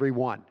 Every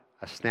one,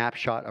 a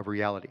snapshot of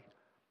reality.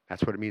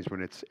 That's what it means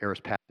when it's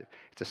aorist passive.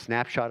 It's a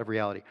snapshot of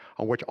reality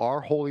on which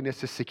our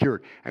holiness is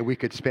secured. And we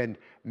could spend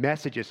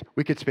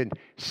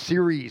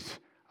series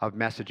of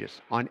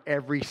messages on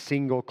every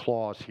single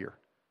clause here.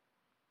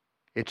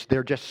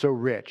 They're just so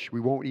rich. We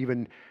won't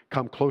even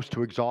come close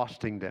to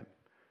exhausting them.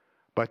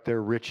 But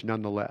they're rich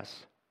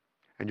nonetheless.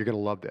 And you're going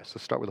to love this.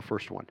 Let's start with the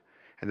first one.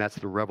 And that's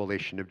the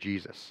revelation of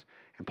Jesus.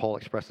 And Paul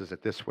expresses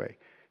it this way.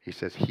 He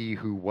says, he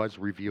who was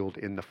revealed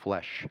in the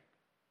flesh.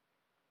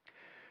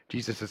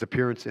 Jesus'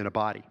 appearance in a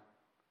body.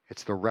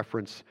 It's the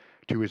reference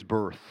to his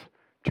birth,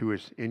 to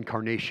his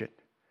incarnation.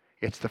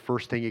 It's the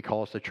first thing he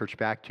calls the church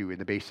back to in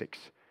the basics.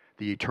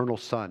 The eternal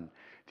Son,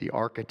 the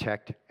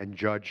architect and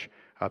judge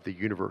of the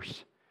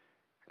universe.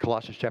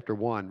 Colossians chapter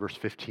 1, verse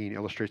 15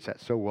 illustrates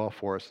that so well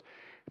for us.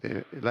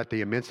 Let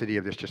the immensity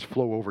of this just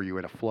flow over you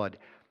in a flood.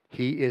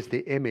 He is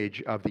the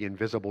image of the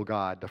invisible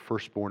God, the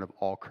firstborn of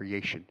all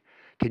creation.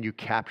 Can you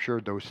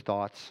capture those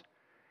thoughts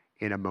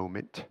in a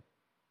moment?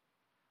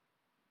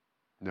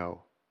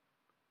 No.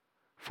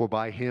 For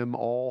by him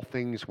all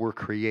things were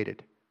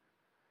created,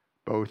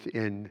 both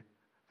in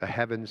the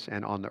heavens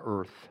and on the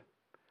earth,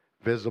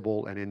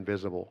 visible and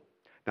invisible.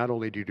 Not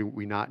only do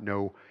we not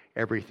know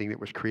everything that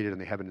was created in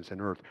the heavens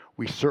and earth,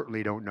 we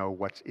certainly don't know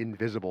what's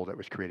invisible that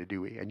was created,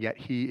 do we? And yet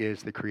he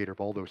is the creator of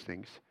all those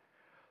things.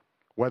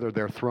 Whether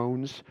they're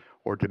thrones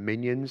or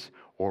dominions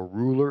or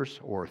rulers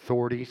or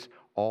authorities,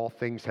 all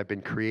things have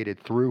been created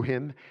through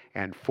him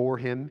and for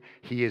him.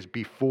 He is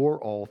before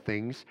all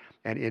things,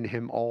 and in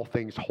him all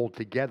things hold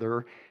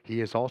together.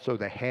 He is also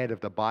the head of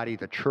the body,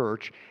 the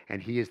church,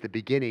 and he is the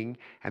beginning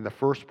and the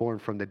firstborn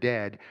from the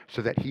dead,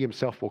 so that he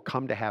himself will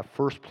come to have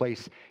first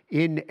place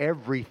in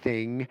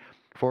everything.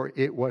 For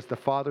it was the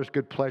Father's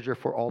good pleasure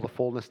for all the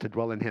fullness to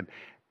dwell in him.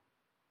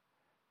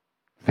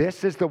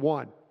 This is the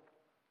one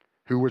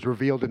who was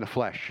revealed in the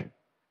flesh.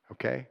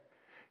 Okay?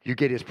 You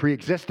get his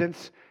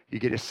preexistence, you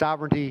get his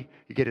sovereignty,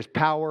 you get his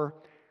power,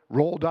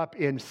 rolled up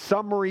in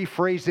summary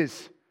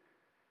phrases.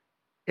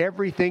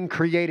 Everything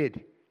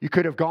created. You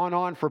could have gone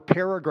on for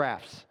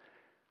paragraphs.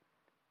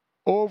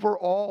 Over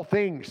all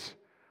things.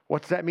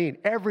 What's that mean?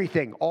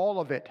 Everything, all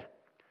of it.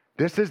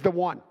 This is the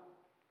one.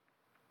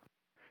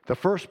 The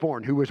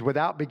firstborn, who was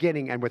without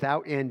beginning and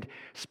without end,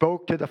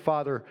 spoke to the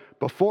Father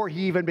before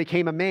he even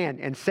became a man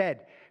and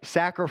said,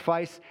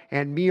 sacrifice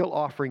and meal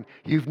offering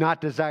you've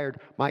not desired.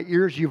 My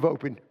ears you've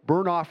opened.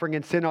 Burnt offering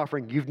and sin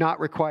offering you've not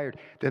required.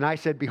 Then I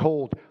said,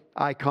 behold,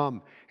 I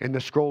come. In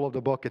the scroll of the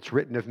book it's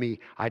written of me,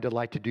 I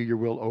delight to do your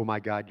will, oh my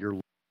God, your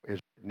law is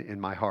written in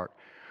my heart.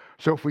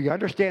 So if we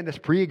understand this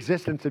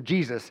pre-existence of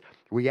Jesus,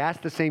 we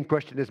ask the same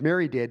question as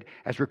Mary did,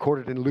 as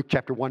recorded in Luke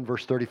chapter 1,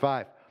 verse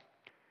 35.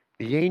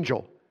 The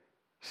angel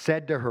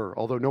said to her,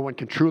 although no one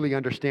can truly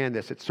understand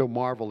this, it's so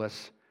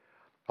marvelous,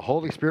 the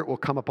Holy Spirit will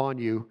come upon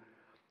you,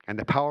 and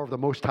the power of the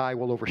Most High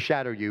will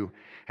overshadow you,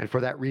 and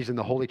for that reason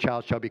the Holy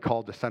Child shall be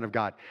called the Son of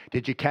God.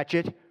 Did you catch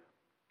it?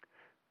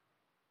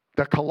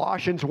 The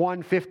Colossians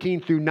 1,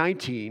 15 through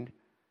 19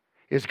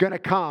 is going to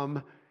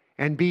come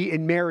and be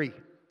in Mary.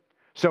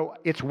 So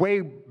it's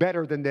way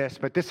better than this,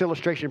 but this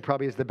illustration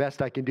probably is the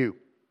best I can do.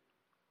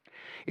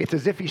 It's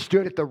as if he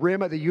stood at the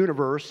rim of the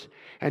universe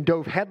and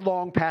dove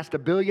headlong past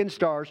 1 billion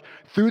stars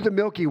through the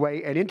Milky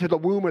Way and into the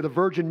womb of the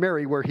Virgin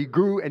Mary, where he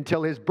grew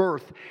until his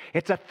birth.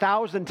 It's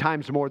 1,000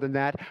 times more than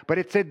that, but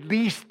it's at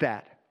least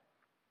that.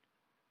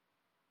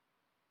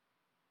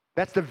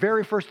 That's the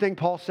very first thing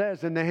Paul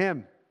says in the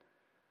hymn.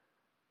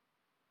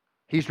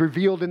 He's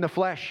revealed in the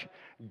flesh.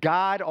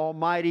 God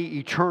Almighty,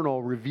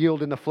 eternal,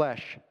 revealed in the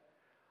flesh.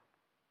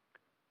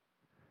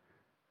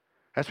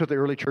 That's what the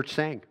early church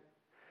sang.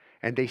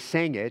 And they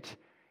sang it,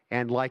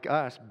 and like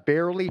us,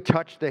 barely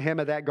touched the hem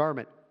of that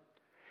garment.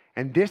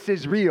 And this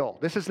is real.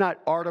 This is not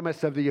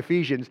Artemis of the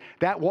Ephesians.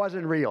 That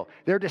wasn't real.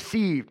 They're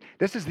deceived.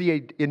 This is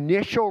the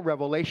initial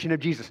revelation of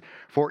Jesus.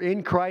 For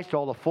in Christ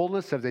all the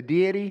fullness of the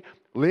deity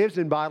lives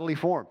in bodily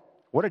form.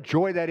 What a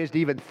joy that is to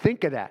even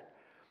think of that.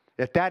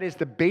 That is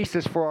the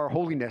basis for our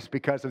holiness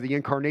because of the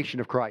incarnation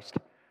of Christ.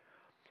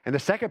 And the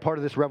second part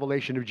of this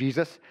revelation of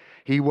Jesus,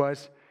 he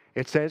was,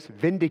 it says,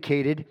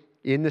 vindicated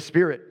in the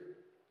Spirit.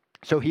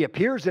 So he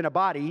appears in a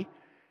body,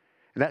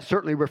 and that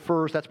certainly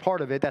refers, that's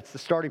part of it, that's the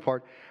starting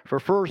part,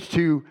 refers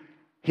to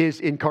his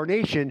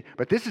incarnation,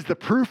 but this is the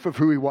proof of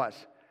who he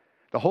was.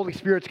 The Holy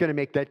Spirit's going to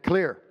make that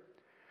clear.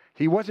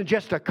 He wasn't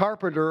just a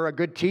carpenter, a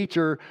good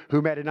teacher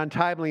who met an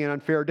untimely and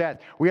unfair death.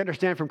 We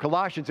understand from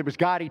Colossians it was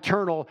God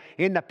eternal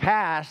in the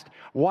past,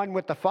 one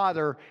with the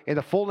Father in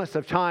the fullness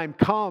of time,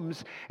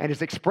 comes and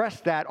has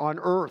expressed that on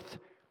earth.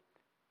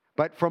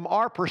 But from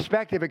our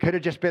perspective, it could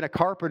have just been a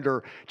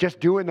carpenter just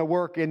doing the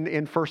work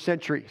in first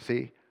century,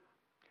 see?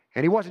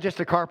 And he wasn't just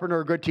a carpenter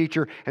or a good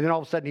teacher, and then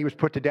all of a sudden he was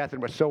put to death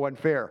and was so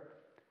unfair.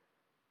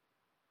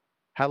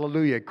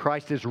 Hallelujah.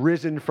 Christ is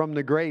risen from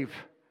the grave.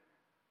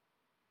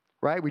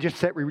 Right? We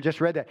just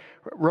read that.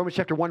 Romans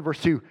chapter 1,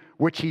 verse 2,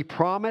 which he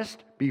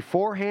promised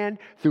beforehand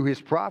through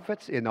his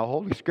prophets in the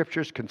Holy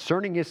Scriptures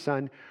concerning his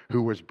Son,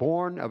 who was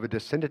born of a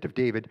descendant of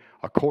David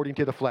according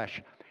to the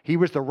flesh. He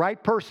was the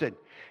right person,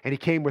 and he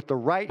came with the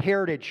right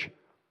heritage,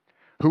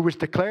 who was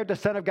declared the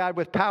Son of God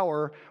with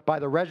power by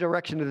the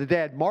resurrection of the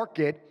dead. Mark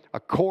it,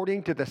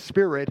 according to the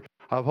Spirit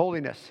of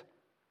holiness.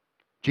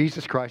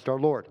 Jesus Christ our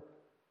Lord.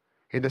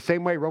 In the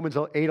same way, Romans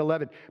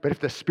 8:11. But if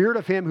the Spirit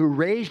of him who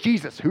raised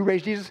Jesus?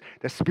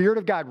 The Spirit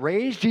of God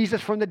raised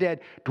Jesus from the dead,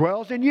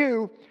 dwells in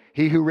you.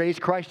 He who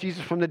raised Christ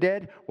Jesus from the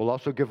dead will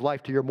also give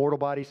life to your mortal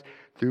bodies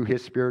through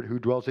his Spirit who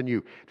dwells in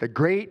you. The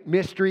great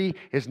mystery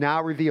is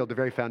now revealed. The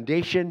very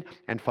foundation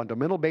and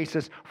fundamental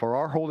basis for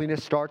our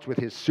holiness starts with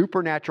his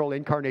supernatural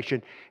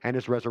incarnation and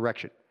his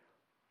resurrection.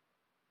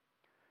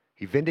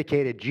 He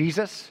vindicated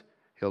Jesus.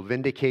 He'll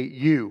vindicate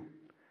you.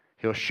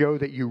 He'll show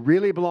that you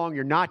really belong.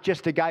 You're not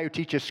just a guy who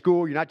teaches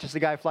school. You're not just a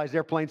guy who flies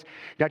airplanes.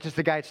 You're not just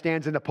a guy that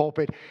stands in the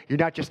pulpit. You're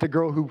not just a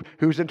girl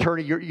who's an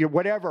attorney. You're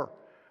whatever.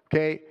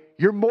 Okay?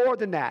 You're more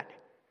than that.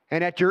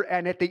 And at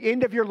the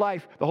end of your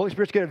life, the Holy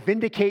Spirit's going to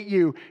vindicate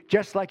you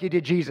just like he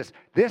did Jesus.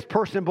 This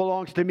person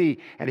belongs to me,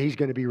 and he's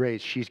going to be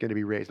raised. She's going to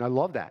be raised. And I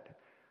love that.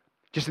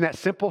 Just in that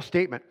simple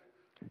statement.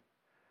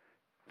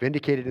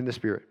 Vindicated in the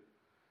Spirit.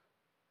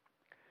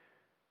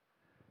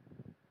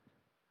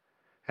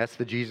 That's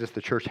the Jesus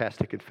the church has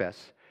to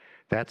confess.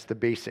 That's the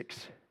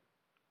basics.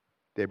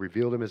 They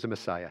revealed him as a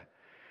Messiah.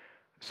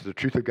 So the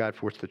truth of God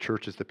for which the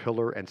church is the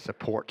pillar and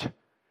support.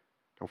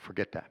 Don't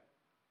forget that.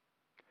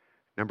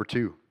 Number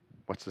 2,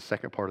 what's the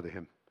second part of the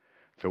hymn?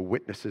 The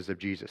witnesses of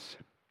Jesus.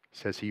 It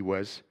says he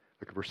was,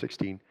 look at verse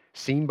 16,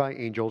 seen by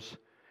angels.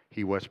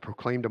 He was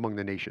proclaimed among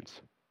the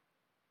nations.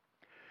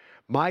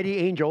 Mighty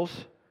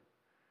angels,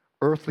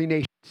 earthly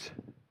nations.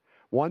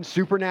 One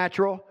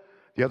supernatural,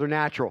 the other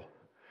natural.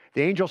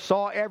 The angels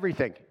saw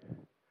everything.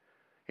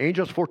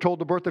 Angels foretold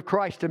the birth of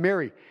Christ to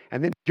Mary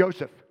and then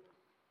Joseph.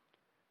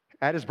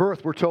 At his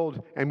birth, we're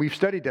told, and we've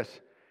studied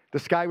this, the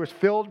sky was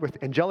filled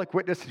with angelic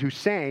witnesses who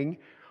sang,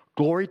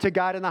 glory to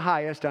God in the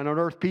highest, and on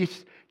earth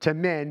peace to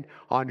men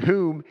on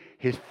whom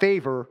his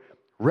favor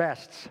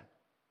rests.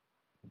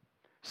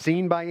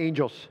 Seen by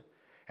angels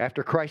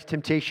after Christ's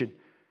temptation.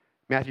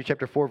 Matthew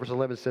chapter 4, verse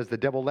 11 says, the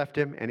devil left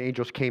him, and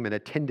angels came and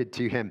attended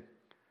to him.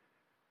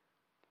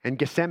 In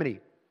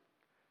Gethsemane,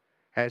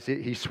 as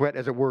he sweat,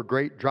 as it were,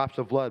 great drops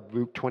of blood,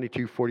 Luke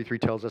 22:43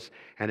 tells us,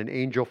 and an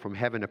angel from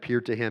heaven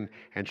appeared to him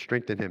and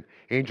strengthened him.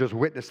 Angels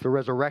witnessed the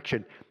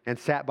resurrection and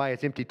sat by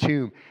his empty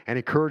tomb and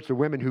encouraged the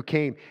women who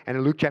came. And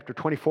in Luke chapter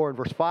 24 and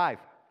verse 5,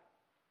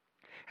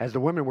 as the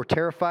women were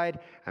terrified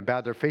and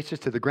bowed their faces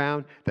to the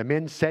ground, the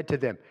men said to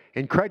them,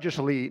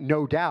 incredulously,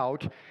 no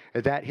doubt,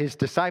 that his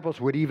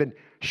disciples would even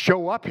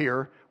show up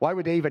here. Why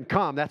would they even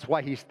come? That's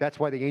why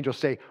the angels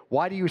say,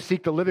 why do you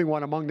seek the living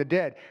one among the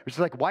dead? It's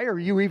like, why are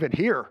you even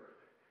here?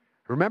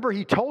 Remember,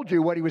 he told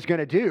you what he was going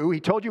to do.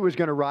 He told you he was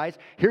going to rise.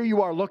 Here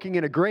you are looking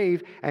in a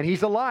grave, and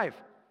he's alive.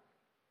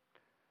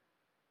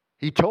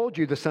 He told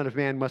you the Son of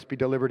Man must be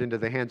delivered into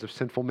the hands of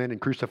sinful men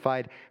and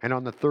crucified, and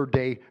on the third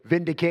day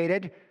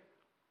vindicated.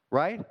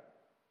 Right?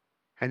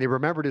 And they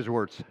remembered his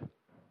words.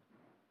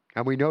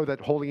 And we know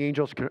that holy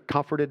angels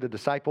comforted the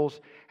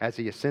disciples as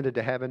he ascended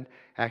to heaven.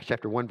 Acts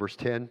chapter 1, verse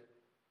 10.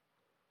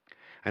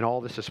 And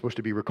all this is supposed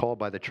to be recalled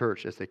by the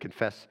church as they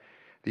confess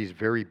these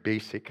very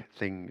basic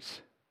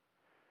things.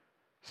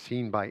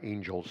 Seen by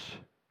angels,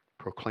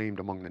 proclaimed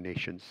among the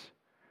nations.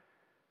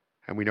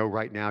 And we know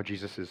right now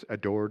Jesus is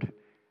adored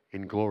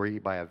in glory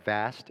by a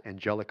vast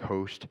angelic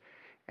host,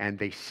 and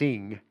they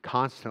sing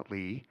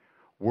constantly,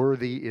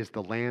 "Worthy is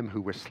the Lamb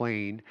who was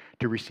slain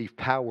to receive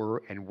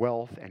power and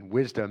wealth and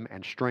wisdom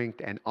and strength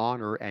and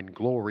honor and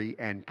glory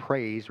and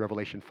praise,"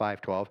 Revelation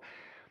 5:12.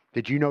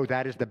 Did you know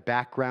that is the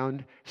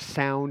background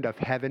sound of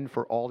heaven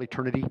for all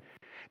eternity?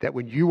 That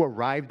when you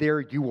arrive there,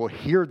 you will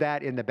hear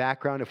that in the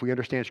background, if we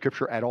understand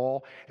Scripture at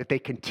all, that they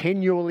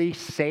continually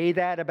say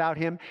that about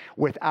him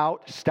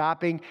without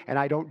stopping, and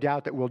I don't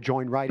doubt that we'll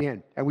join right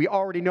in. And we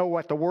already know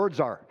what the words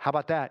are. How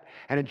about that?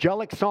 An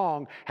angelic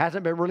song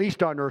hasn't been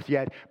released on earth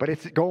yet, but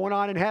it's going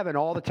on in heaven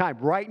all the time,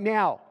 right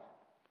now,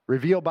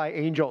 revealed by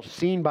angels,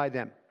 seen by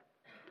them.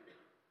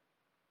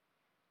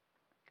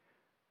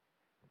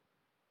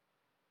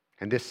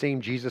 And this same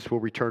Jesus will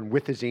return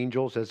with his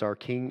angels as our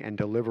King and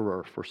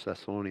Deliverer, 1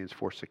 Thessalonians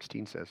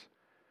 4:16 says.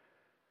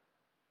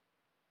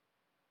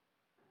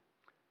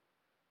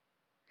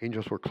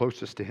 Angels were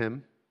closest to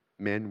him.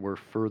 Men were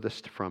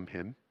furthest from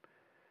him.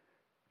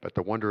 But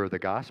the wonder of the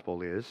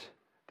gospel is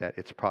that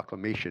its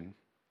proclamation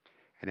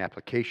and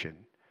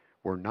application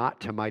were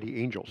not to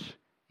mighty angels,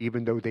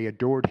 even though they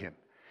adored him,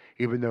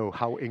 even though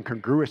how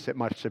incongruous it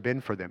must have been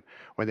for them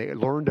when they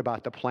learned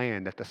about the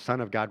plan that the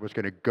Son of God was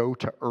going to go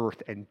to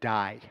earth and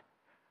die.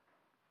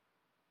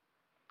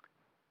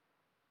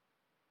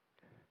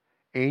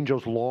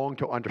 Angels long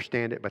to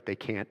understand it, but they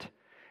can't.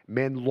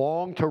 Men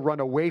long to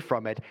run away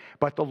from it,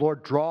 but the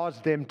Lord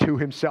draws them to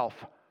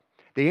himself.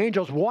 The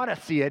angels want to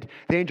see it.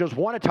 The angels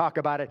want to talk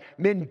about it.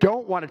 Men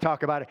don't want to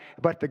talk about it,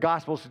 but the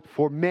gospel's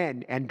for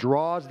men and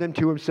draws them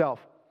to himself.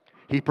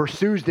 He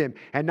pursues them,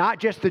 and not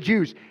just the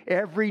Jews,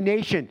 every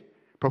nation,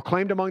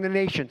 proclaimed among the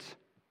nations.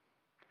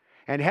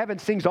 And heaven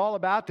sings all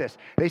about this.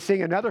 They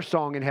sing another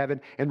song in heaven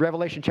in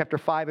Revelation chapter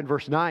 5 and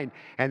verse 9.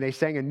 And they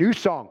sang a new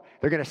song.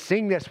 They're going to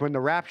sing this when the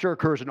rapture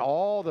occurs and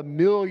all the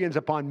millions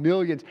upon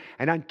millions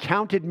and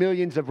uncounted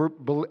millions of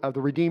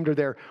the redeemed are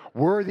there.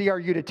 Worthy are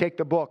you to take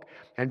the book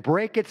and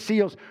break its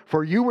seals.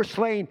 For you were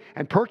slain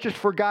and purchased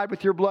for God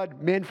with your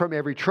blood men from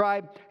every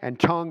tribe and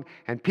tongue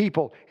and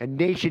people and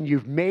nation.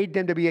 You've made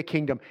them to be a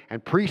kingdom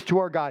and priests to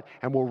our God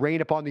and will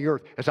reign upon the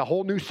earth. It's a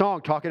whole new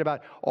song talking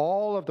about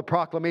all of the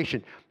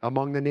proclamation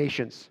among the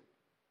nations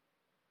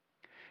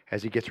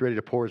as he gets ready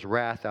to pour his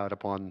wrath out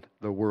upon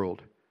the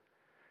world.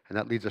 And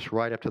that leads us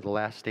right up to the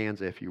last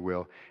stanza, if you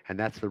will, and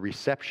that's the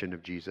reception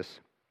of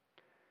Jesus.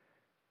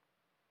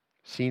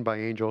 Seen by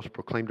angels,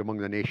 proclaimed among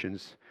the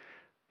nations,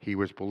 he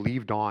was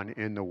believed on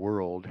in the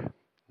world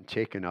and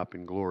taken up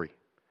in glory.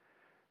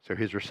 So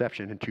his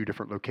reception in two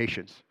different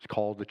locations. It's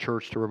called the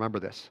church to remember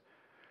this.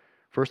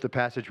 First, the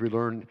passage we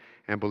learn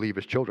and believe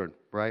as children,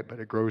 right? But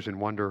it grows in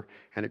wonder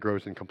and it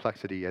grows in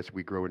complexity as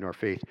we grow in our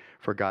faith.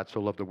 For God so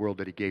loved the world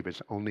that he gave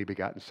his only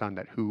begotten Son,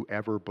 that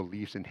whoever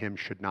believes in him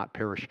should not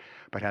perish,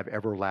 but have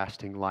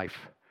everlasting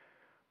life.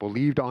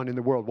 Believed on in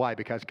the world. Why?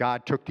 Because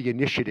God took the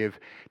initiative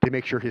to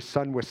make sure his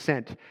Son was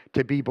sent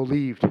to be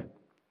believed.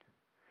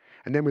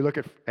 And then we look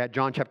at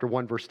John chapter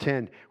 1, verse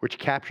 10, which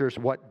captures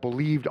what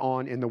believed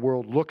on in the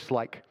world looks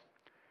like.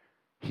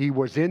 He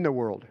was in the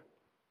world.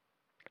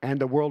 And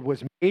the world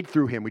was made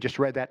through him. We just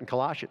read that in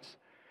Colossians.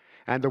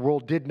 And the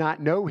world did not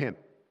know him.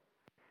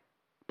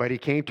 But he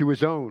came to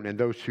his own, and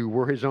those who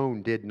were his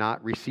own did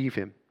not receive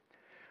him.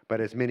 But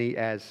as many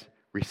as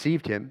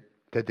received him,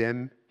 to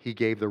them he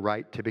gave the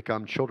right to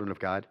become children of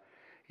God,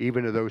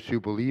 even to those who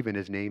believe in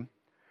his name,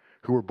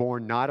 who were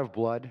born not of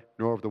blood,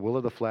 nor of the will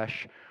of the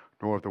flesh,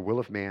 nor of the will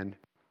of man,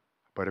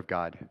 but of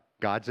God.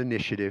 God's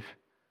initiative,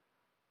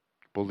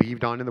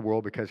 believed on in the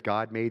world because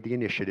God made the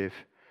initiative.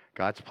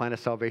 God's plan of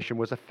salvation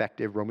was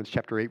effective. Romans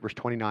chapter 8, verse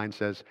 29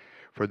 says,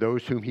 "For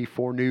those whom he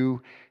foreknew,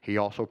 he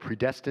also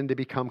predestined to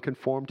become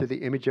conformed to the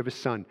image of his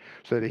Son,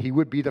 so that he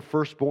would be the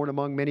firstborn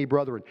among many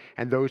brethren.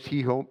 And those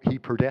he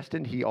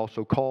predestined, he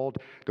also called.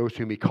 Those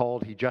whom he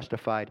called, he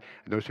justified.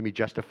 And those whom he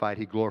justified,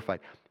 he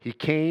glorified." He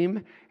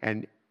came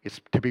and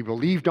is to be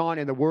believed on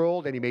in the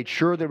world, and he made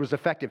sure that it was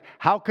effective.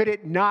 How could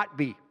it not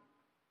be?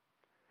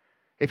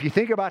 If you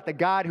think about the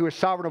God who is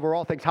sovereign over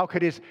all things, how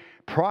could his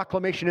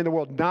proclamation in the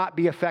world not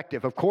be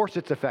effective? Of course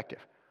it's effective.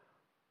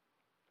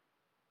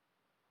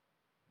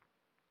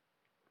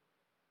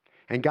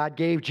 And God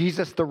gave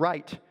Jesus the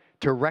right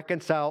to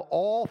reconcile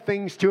all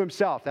things to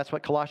himself. That's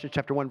what Colossians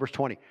chapter 1, verse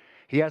 20.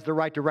 He has the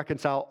right to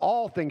reconcile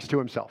all things to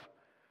himself.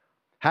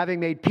 Having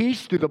made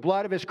peace through the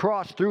blood of his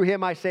cross, through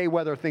him I say,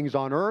 whether things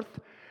on earth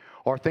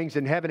or things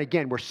in heaven.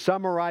 Again, we're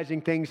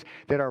summarizing things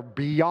that are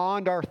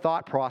beyond our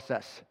thought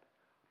process.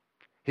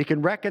 He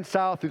can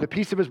reconcile through the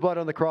peace of his blood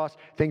on the cross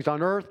things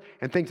on earth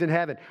and things in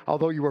heaven.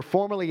 Although you were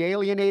formerly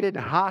alienated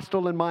and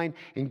hostile in mind,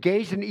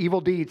 engaged in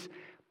evil deeds,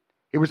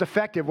 it was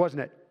effective,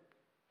 wasn't it?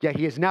 Yet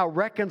he has now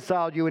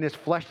reconciled you in his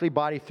fleshly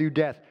body through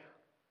death,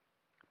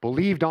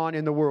 believed on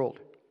in the world,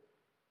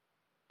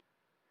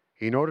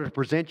 in order to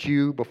present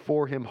you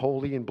before him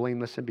holy and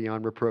blameless and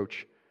beyond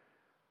reproach.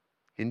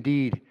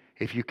 Indeed,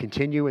 if you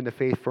continue in the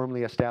faith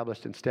firmly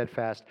established and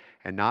steadfast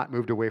and not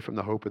moved away from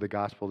the hope of the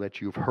gospel that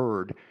you've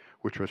heard,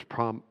 which was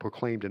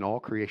proclaimed in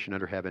all creation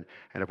under heaven,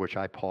 and of which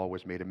I, Paul,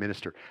 was made a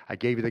minister. I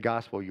gave you the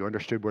gospel. You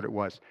understood what it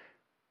was.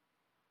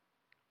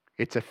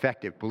 It's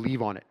effective.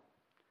 Believe on it.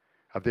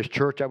 Of this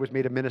church I was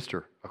made a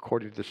minister,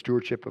 according to the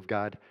stewardship of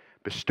God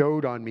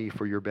bestowed on me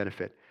for your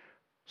benefit,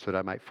 so that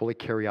I might fully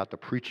carry out the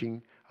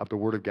preaching of the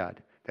word of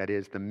God. That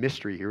is the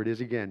mystery, here it is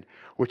again,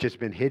 which has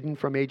been hidden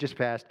from ages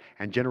past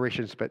and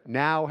generations, but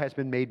now has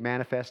been made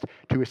manifest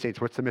to his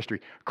saints. What's the mystery?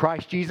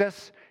 Christ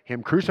Jesus,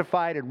 him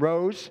crucified and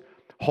rose.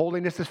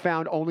 Holiness is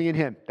found only in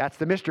him. That's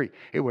the mystery.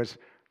 It was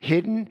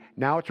hidden,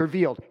 now it's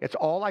revealed. It's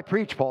all I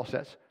preach, Paul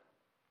says.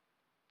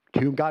 To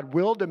whom God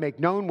willed to make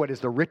known what is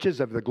the riches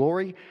of the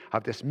glory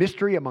of this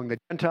mystery among the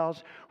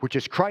Gentiles, which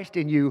is Christ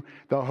in you,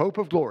 the hope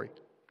of glory.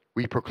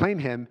 We proclaim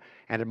him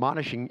and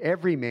admonishing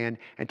every man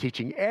and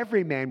teaching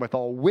every man with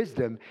all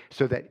wisdom,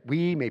 so that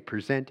we may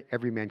present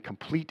every man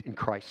complete in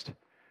Christ.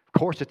 Of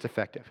course it's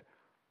effective.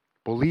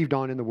 Believed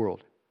on in the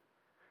world.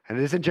 And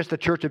it isn't just the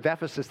church of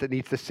Ephesus that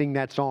needs to sing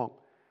that song.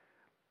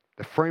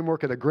 The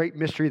framework of the great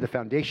mystery, the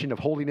foundation of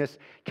holiness,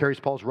 carries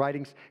Paul's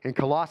writings in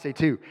Colossae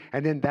too.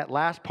 And then that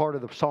last part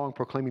of the song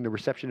proclaiming the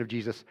reception of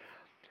Jesus.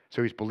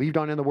 So he's believed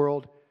on in the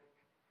world,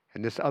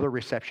 and this other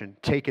reception,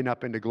 taken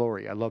up into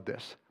glory. I love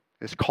this.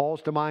 This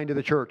calls to mind to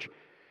the church.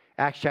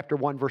 Acts chapter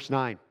 1, verse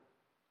 9.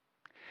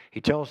 He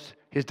tells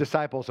his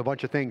disciples a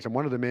bunch of things, and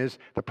one of them is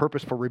the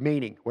purpose for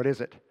remaining. What is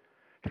it?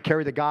 To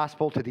carry the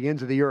gospel to the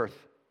ends of the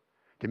earth,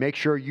 to make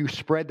sure you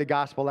spread the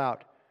gospel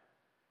out.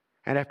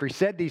 And after he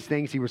said these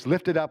things, he was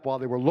lifted up while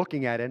they were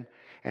looking at him,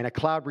 and a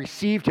cloud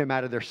received him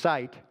out of their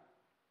sight.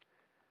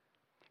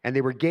 And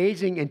they were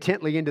gazing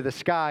intently into the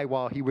sky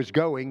while he was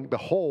going.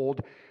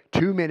 Behold,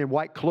 2 men in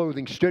white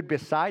clothing stood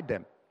beside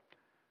them.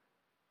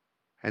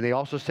 And they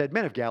also said,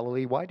 Men of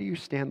Galilee, why do you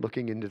stand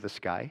looking into the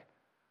sky?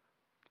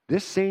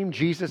 This same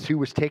Jesus who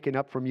was taken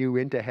up from you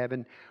into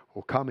heaven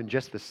will come in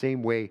just the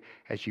same way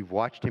as you've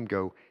watched him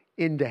go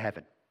into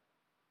heaven.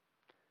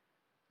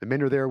 The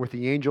men are there with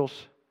the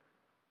angels.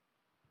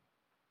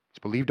 It's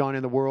believed on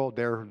in the world.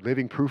 They're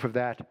living proof of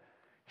that.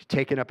 He's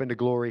taken up into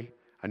glory.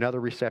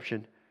 Another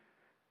reception.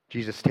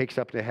 Jesus takes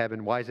up to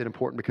heaven. Why is it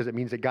important? Because it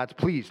means that God's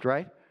pleased,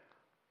 right?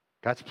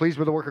 God's pleased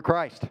with the work of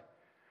Christ.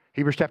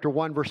 Hebrews chapter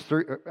 1, verse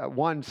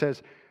 1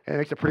 says, and it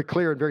makes it pretty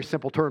clear in very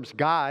simple terms,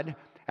 God,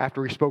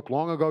 after he spoke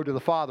long ago to the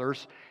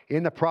fathers,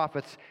 in the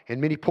prophets, in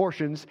many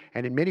portions,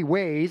 and in many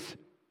ways,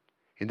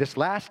 in this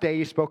last day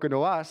he's spoken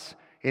to us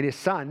in his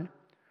Son,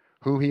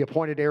 whom he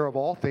appointed heir of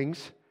all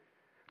things,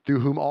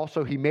 through whom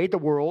also he made the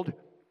world.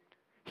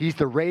 He's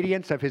the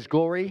radiance of his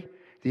glory,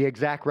 the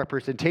exact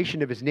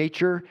representation of his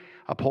nature,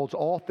 upholds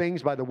all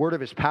things by the word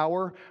of his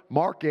power,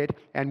 mark it,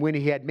 and when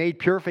he had made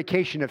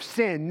purification of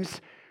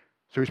sins,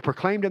 so he's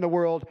proclaimed in the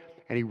world,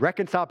 and he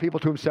reconciled people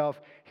to himself,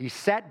 he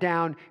sat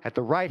down at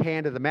the right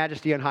hand of the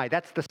majesty on high.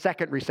 That's the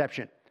second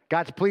reception.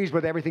 God's pleased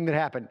with everything that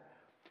happened.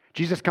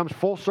 Jesus comes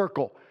full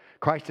circle.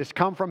 Christ has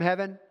come from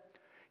heaven.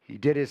 He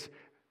did his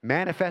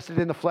manifested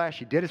in the flesh.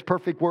 He did his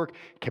perfect work,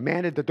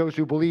 commanded that those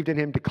who believed in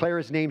him declare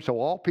his name so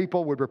all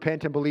people would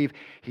repent and believe.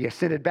 He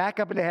ascended back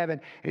up into heaven,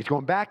 and he's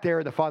going back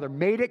there. The Father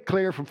made it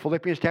clear from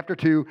Philippians chapter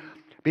 2,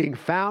 being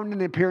found in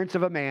the appearance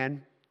of a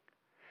man,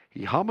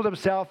 he humbled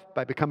himself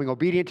by becoming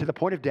obedient to the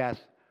point of death,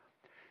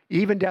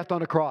 even death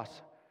on a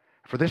cross.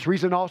 For this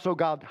reason also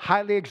God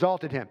highly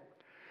exalted him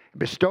and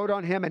bestowed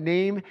on him a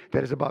name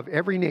that is above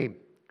every name,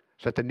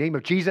 so that the name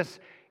of Jesus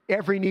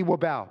every knee will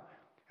bow,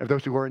 of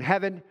those who are in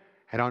heaven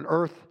and on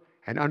earth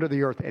and under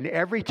the earth, and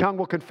every tongue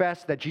will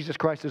confess that Jesus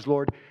Christ is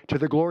Lord, to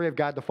the glory of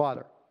God the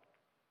Father.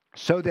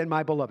 So then,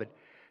 my beloved,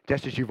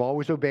 just as you've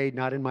always obeyed,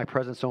 not in my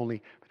presence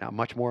only, but now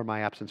much more in my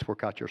absence,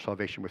 work out your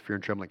salvation with fear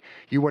and trembling.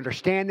 You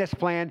understand this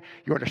plan.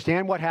 You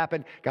understand what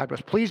happened. God was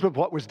pleased with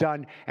what was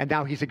done, and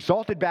now he's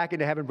exalted back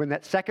into heaven when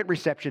that second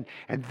reception,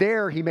 and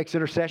there he makes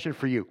intercession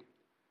for you.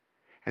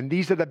 And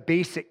these are the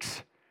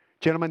basics.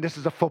 Gentlemen, this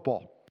is a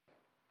football.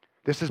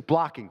 This is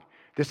blocking.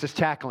 This is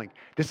tackling.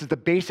 This is the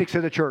basics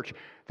of the church.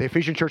 The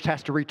Ephesian church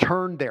has to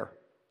return there.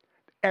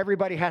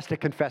 Everybody has to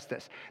confess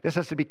this. This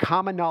has to be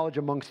common knowledge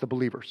amongst the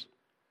believers.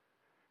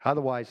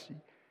 Otherwise,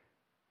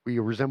 we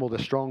resemble the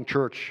strong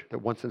church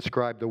that once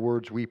inscribed the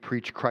words, "We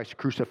preach Christ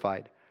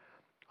crucified,"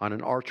 on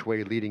an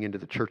archway leading into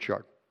the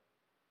churchyard.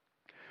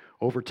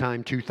 Over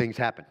time, two things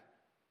happened.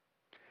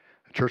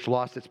 The church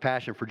lost its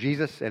passion for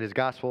Jesus and his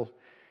gospel,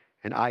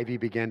 and ivy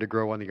began to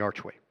grow on the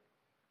archway.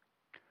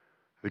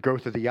 The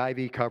growth of the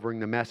ivy covering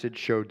the message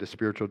showed the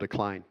spiritual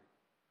decline.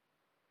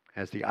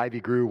 As the ivy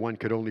grew, one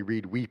could only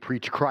read, "We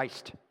preach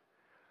Christ."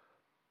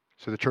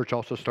 So the church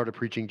also started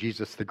preaching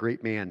Jesus, the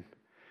great man,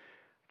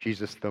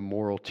 Jesus, the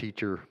moral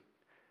teacher,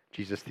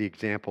 Jesus, the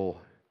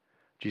example,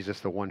 Jesus,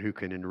 the one who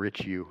can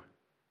enrich you,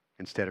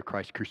 instead of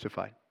Christ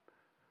crucified.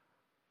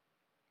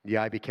 The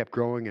ivy kept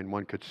growing, and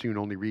one could soon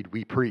only read,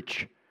 "We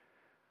preach."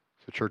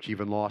 So the church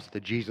even lost the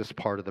Jesus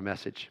part of the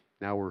message.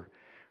 Now we're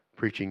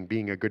preaching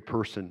being a good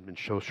person and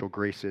social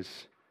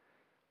graces,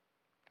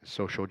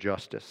 social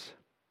justice.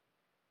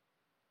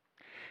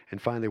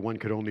 And finally, one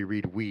could only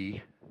read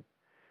we,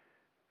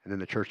 and then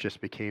the church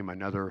just became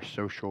another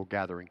social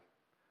gathering.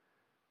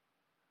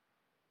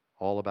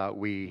 All about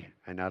we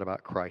and not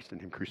about Christ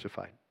and Him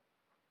crucified.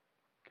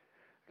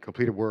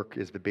 Completed work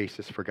is the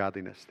basis for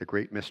godliness, the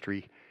great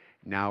mystery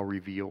now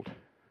revealed.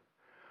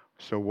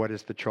 So what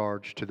is the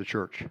charge to the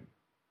church?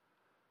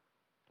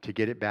 To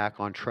get it back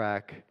on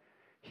track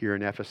here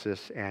in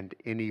Ephesus and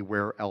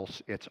anywhere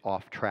else it's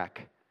off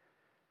track.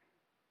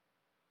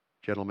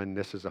 Gentlemen,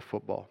 this is a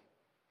football.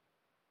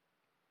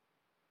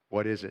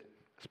 What is it?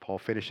 As Paul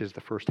finishes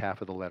the first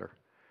half of the letter.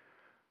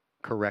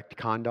 Correct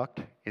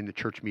conduct in the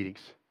church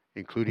meetings,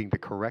 including the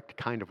correct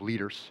kind of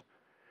leaders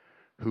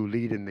who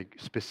lead in the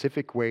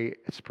specific way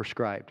it's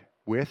prescribed,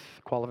 with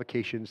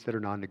qualifications that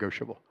are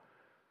non-negotiable,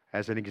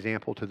 as an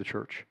example to the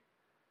church.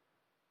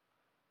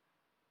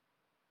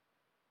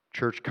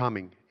 Church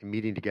coming and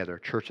meeting together,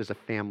 church as a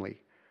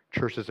family,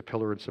 church as a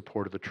pillar and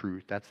support of the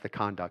truth. That's the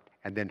conduct.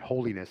 And then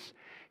holiness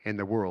in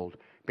the world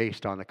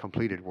based on the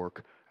completed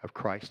work of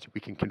Christ.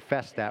 We can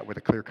confess that with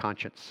a clear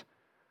conscience.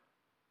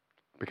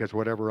 Because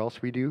whatever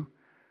else we do,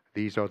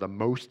 these are the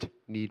most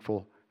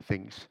needful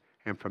things.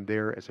 And from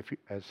there, as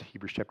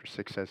Hebrews chapter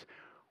 6 says,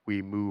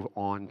 we move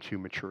on to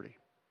maturity.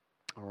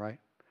 All right?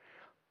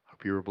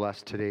 Hope you were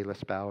blessed today.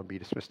 Let's bow and be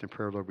dismissed in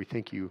prayer. Lord, we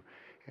thank you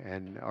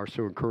and are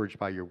so encouraged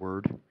by your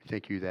word. We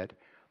thank you that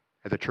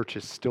the church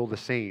is still the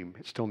same.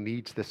 It still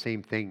needs the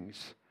same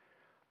things.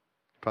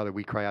 Father,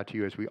 we cry out to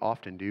you as we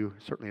often do,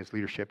 certainly as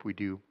leadership we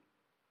do.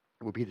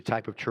 We'll be the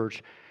type of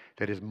church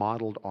that is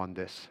modeled on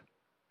this.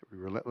 We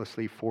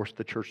relentlessly force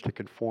the church to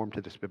conform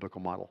to this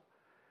biblical model.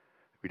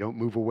 We don't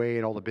move away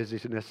in all the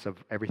busyness of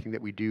everything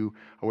that we do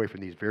away from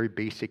these very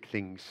basic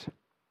things.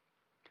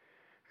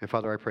 And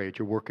Father, I pray that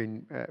you're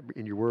working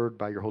in your word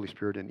by your Holy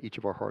Spirit in each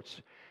of our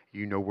hearts.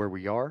 You know where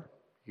we are.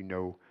 You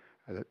know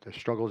the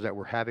struggles that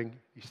we're having.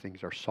 These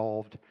things are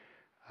solved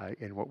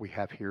in what we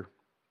have here.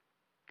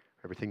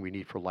 Everything we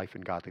need for life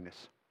and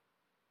godliness.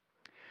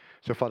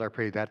 So Father, I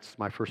pray that's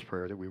my first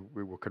prayer, that we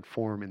will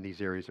conform in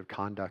these areas of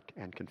conduct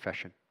and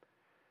confession.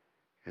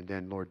 And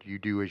then, Lord, you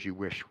do as you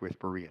wish with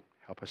Berean.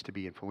 Help us to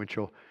be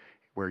influential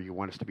where you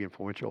want us to be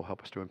influential.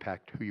 Help us to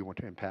impact who you want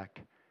to impact.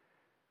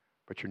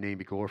 But your name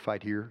be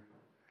glorified here.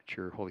 That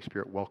your Holy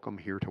Spirit welcome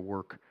here to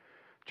work.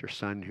 That your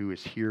Son who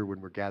is here when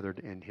we're gathered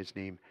in his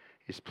name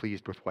is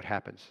pleased with what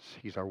happens.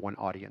 He's our one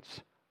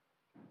audience.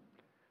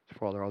 So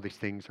Father, all these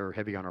things are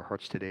heavy on our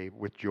hearts today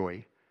with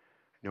joy,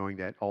 knowing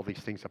that all these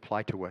things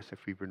apply to us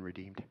if we've been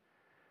redeemed.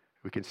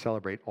 We can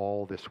celebrate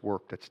all this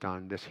work that's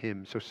done, this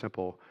hymn so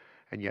simple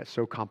and yet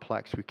so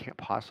complex we can't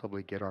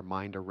possibly get our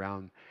mind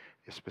around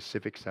the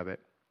specifics of it.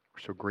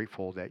 We're so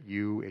grateful that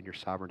you and your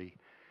sovereignty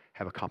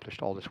have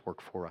accomplished all this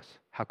work for us.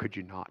 How could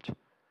you not?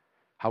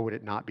 How would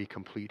it not be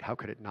complete? How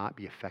could it not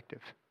be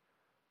effective?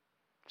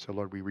 So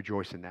Lord, we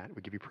rejoice in that.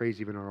 We give you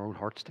praise even in our own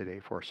hearts today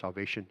for our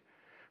salvation,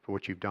 for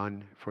what you've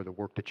done, for the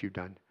work that you've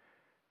done.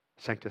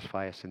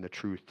 Sanctify us in the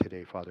truth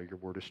today, Father. Your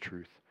word is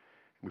truth.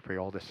 And we pray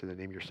all this in the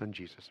name of your Son,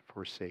 Jesus,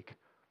 for his sake.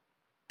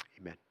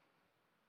 Amen.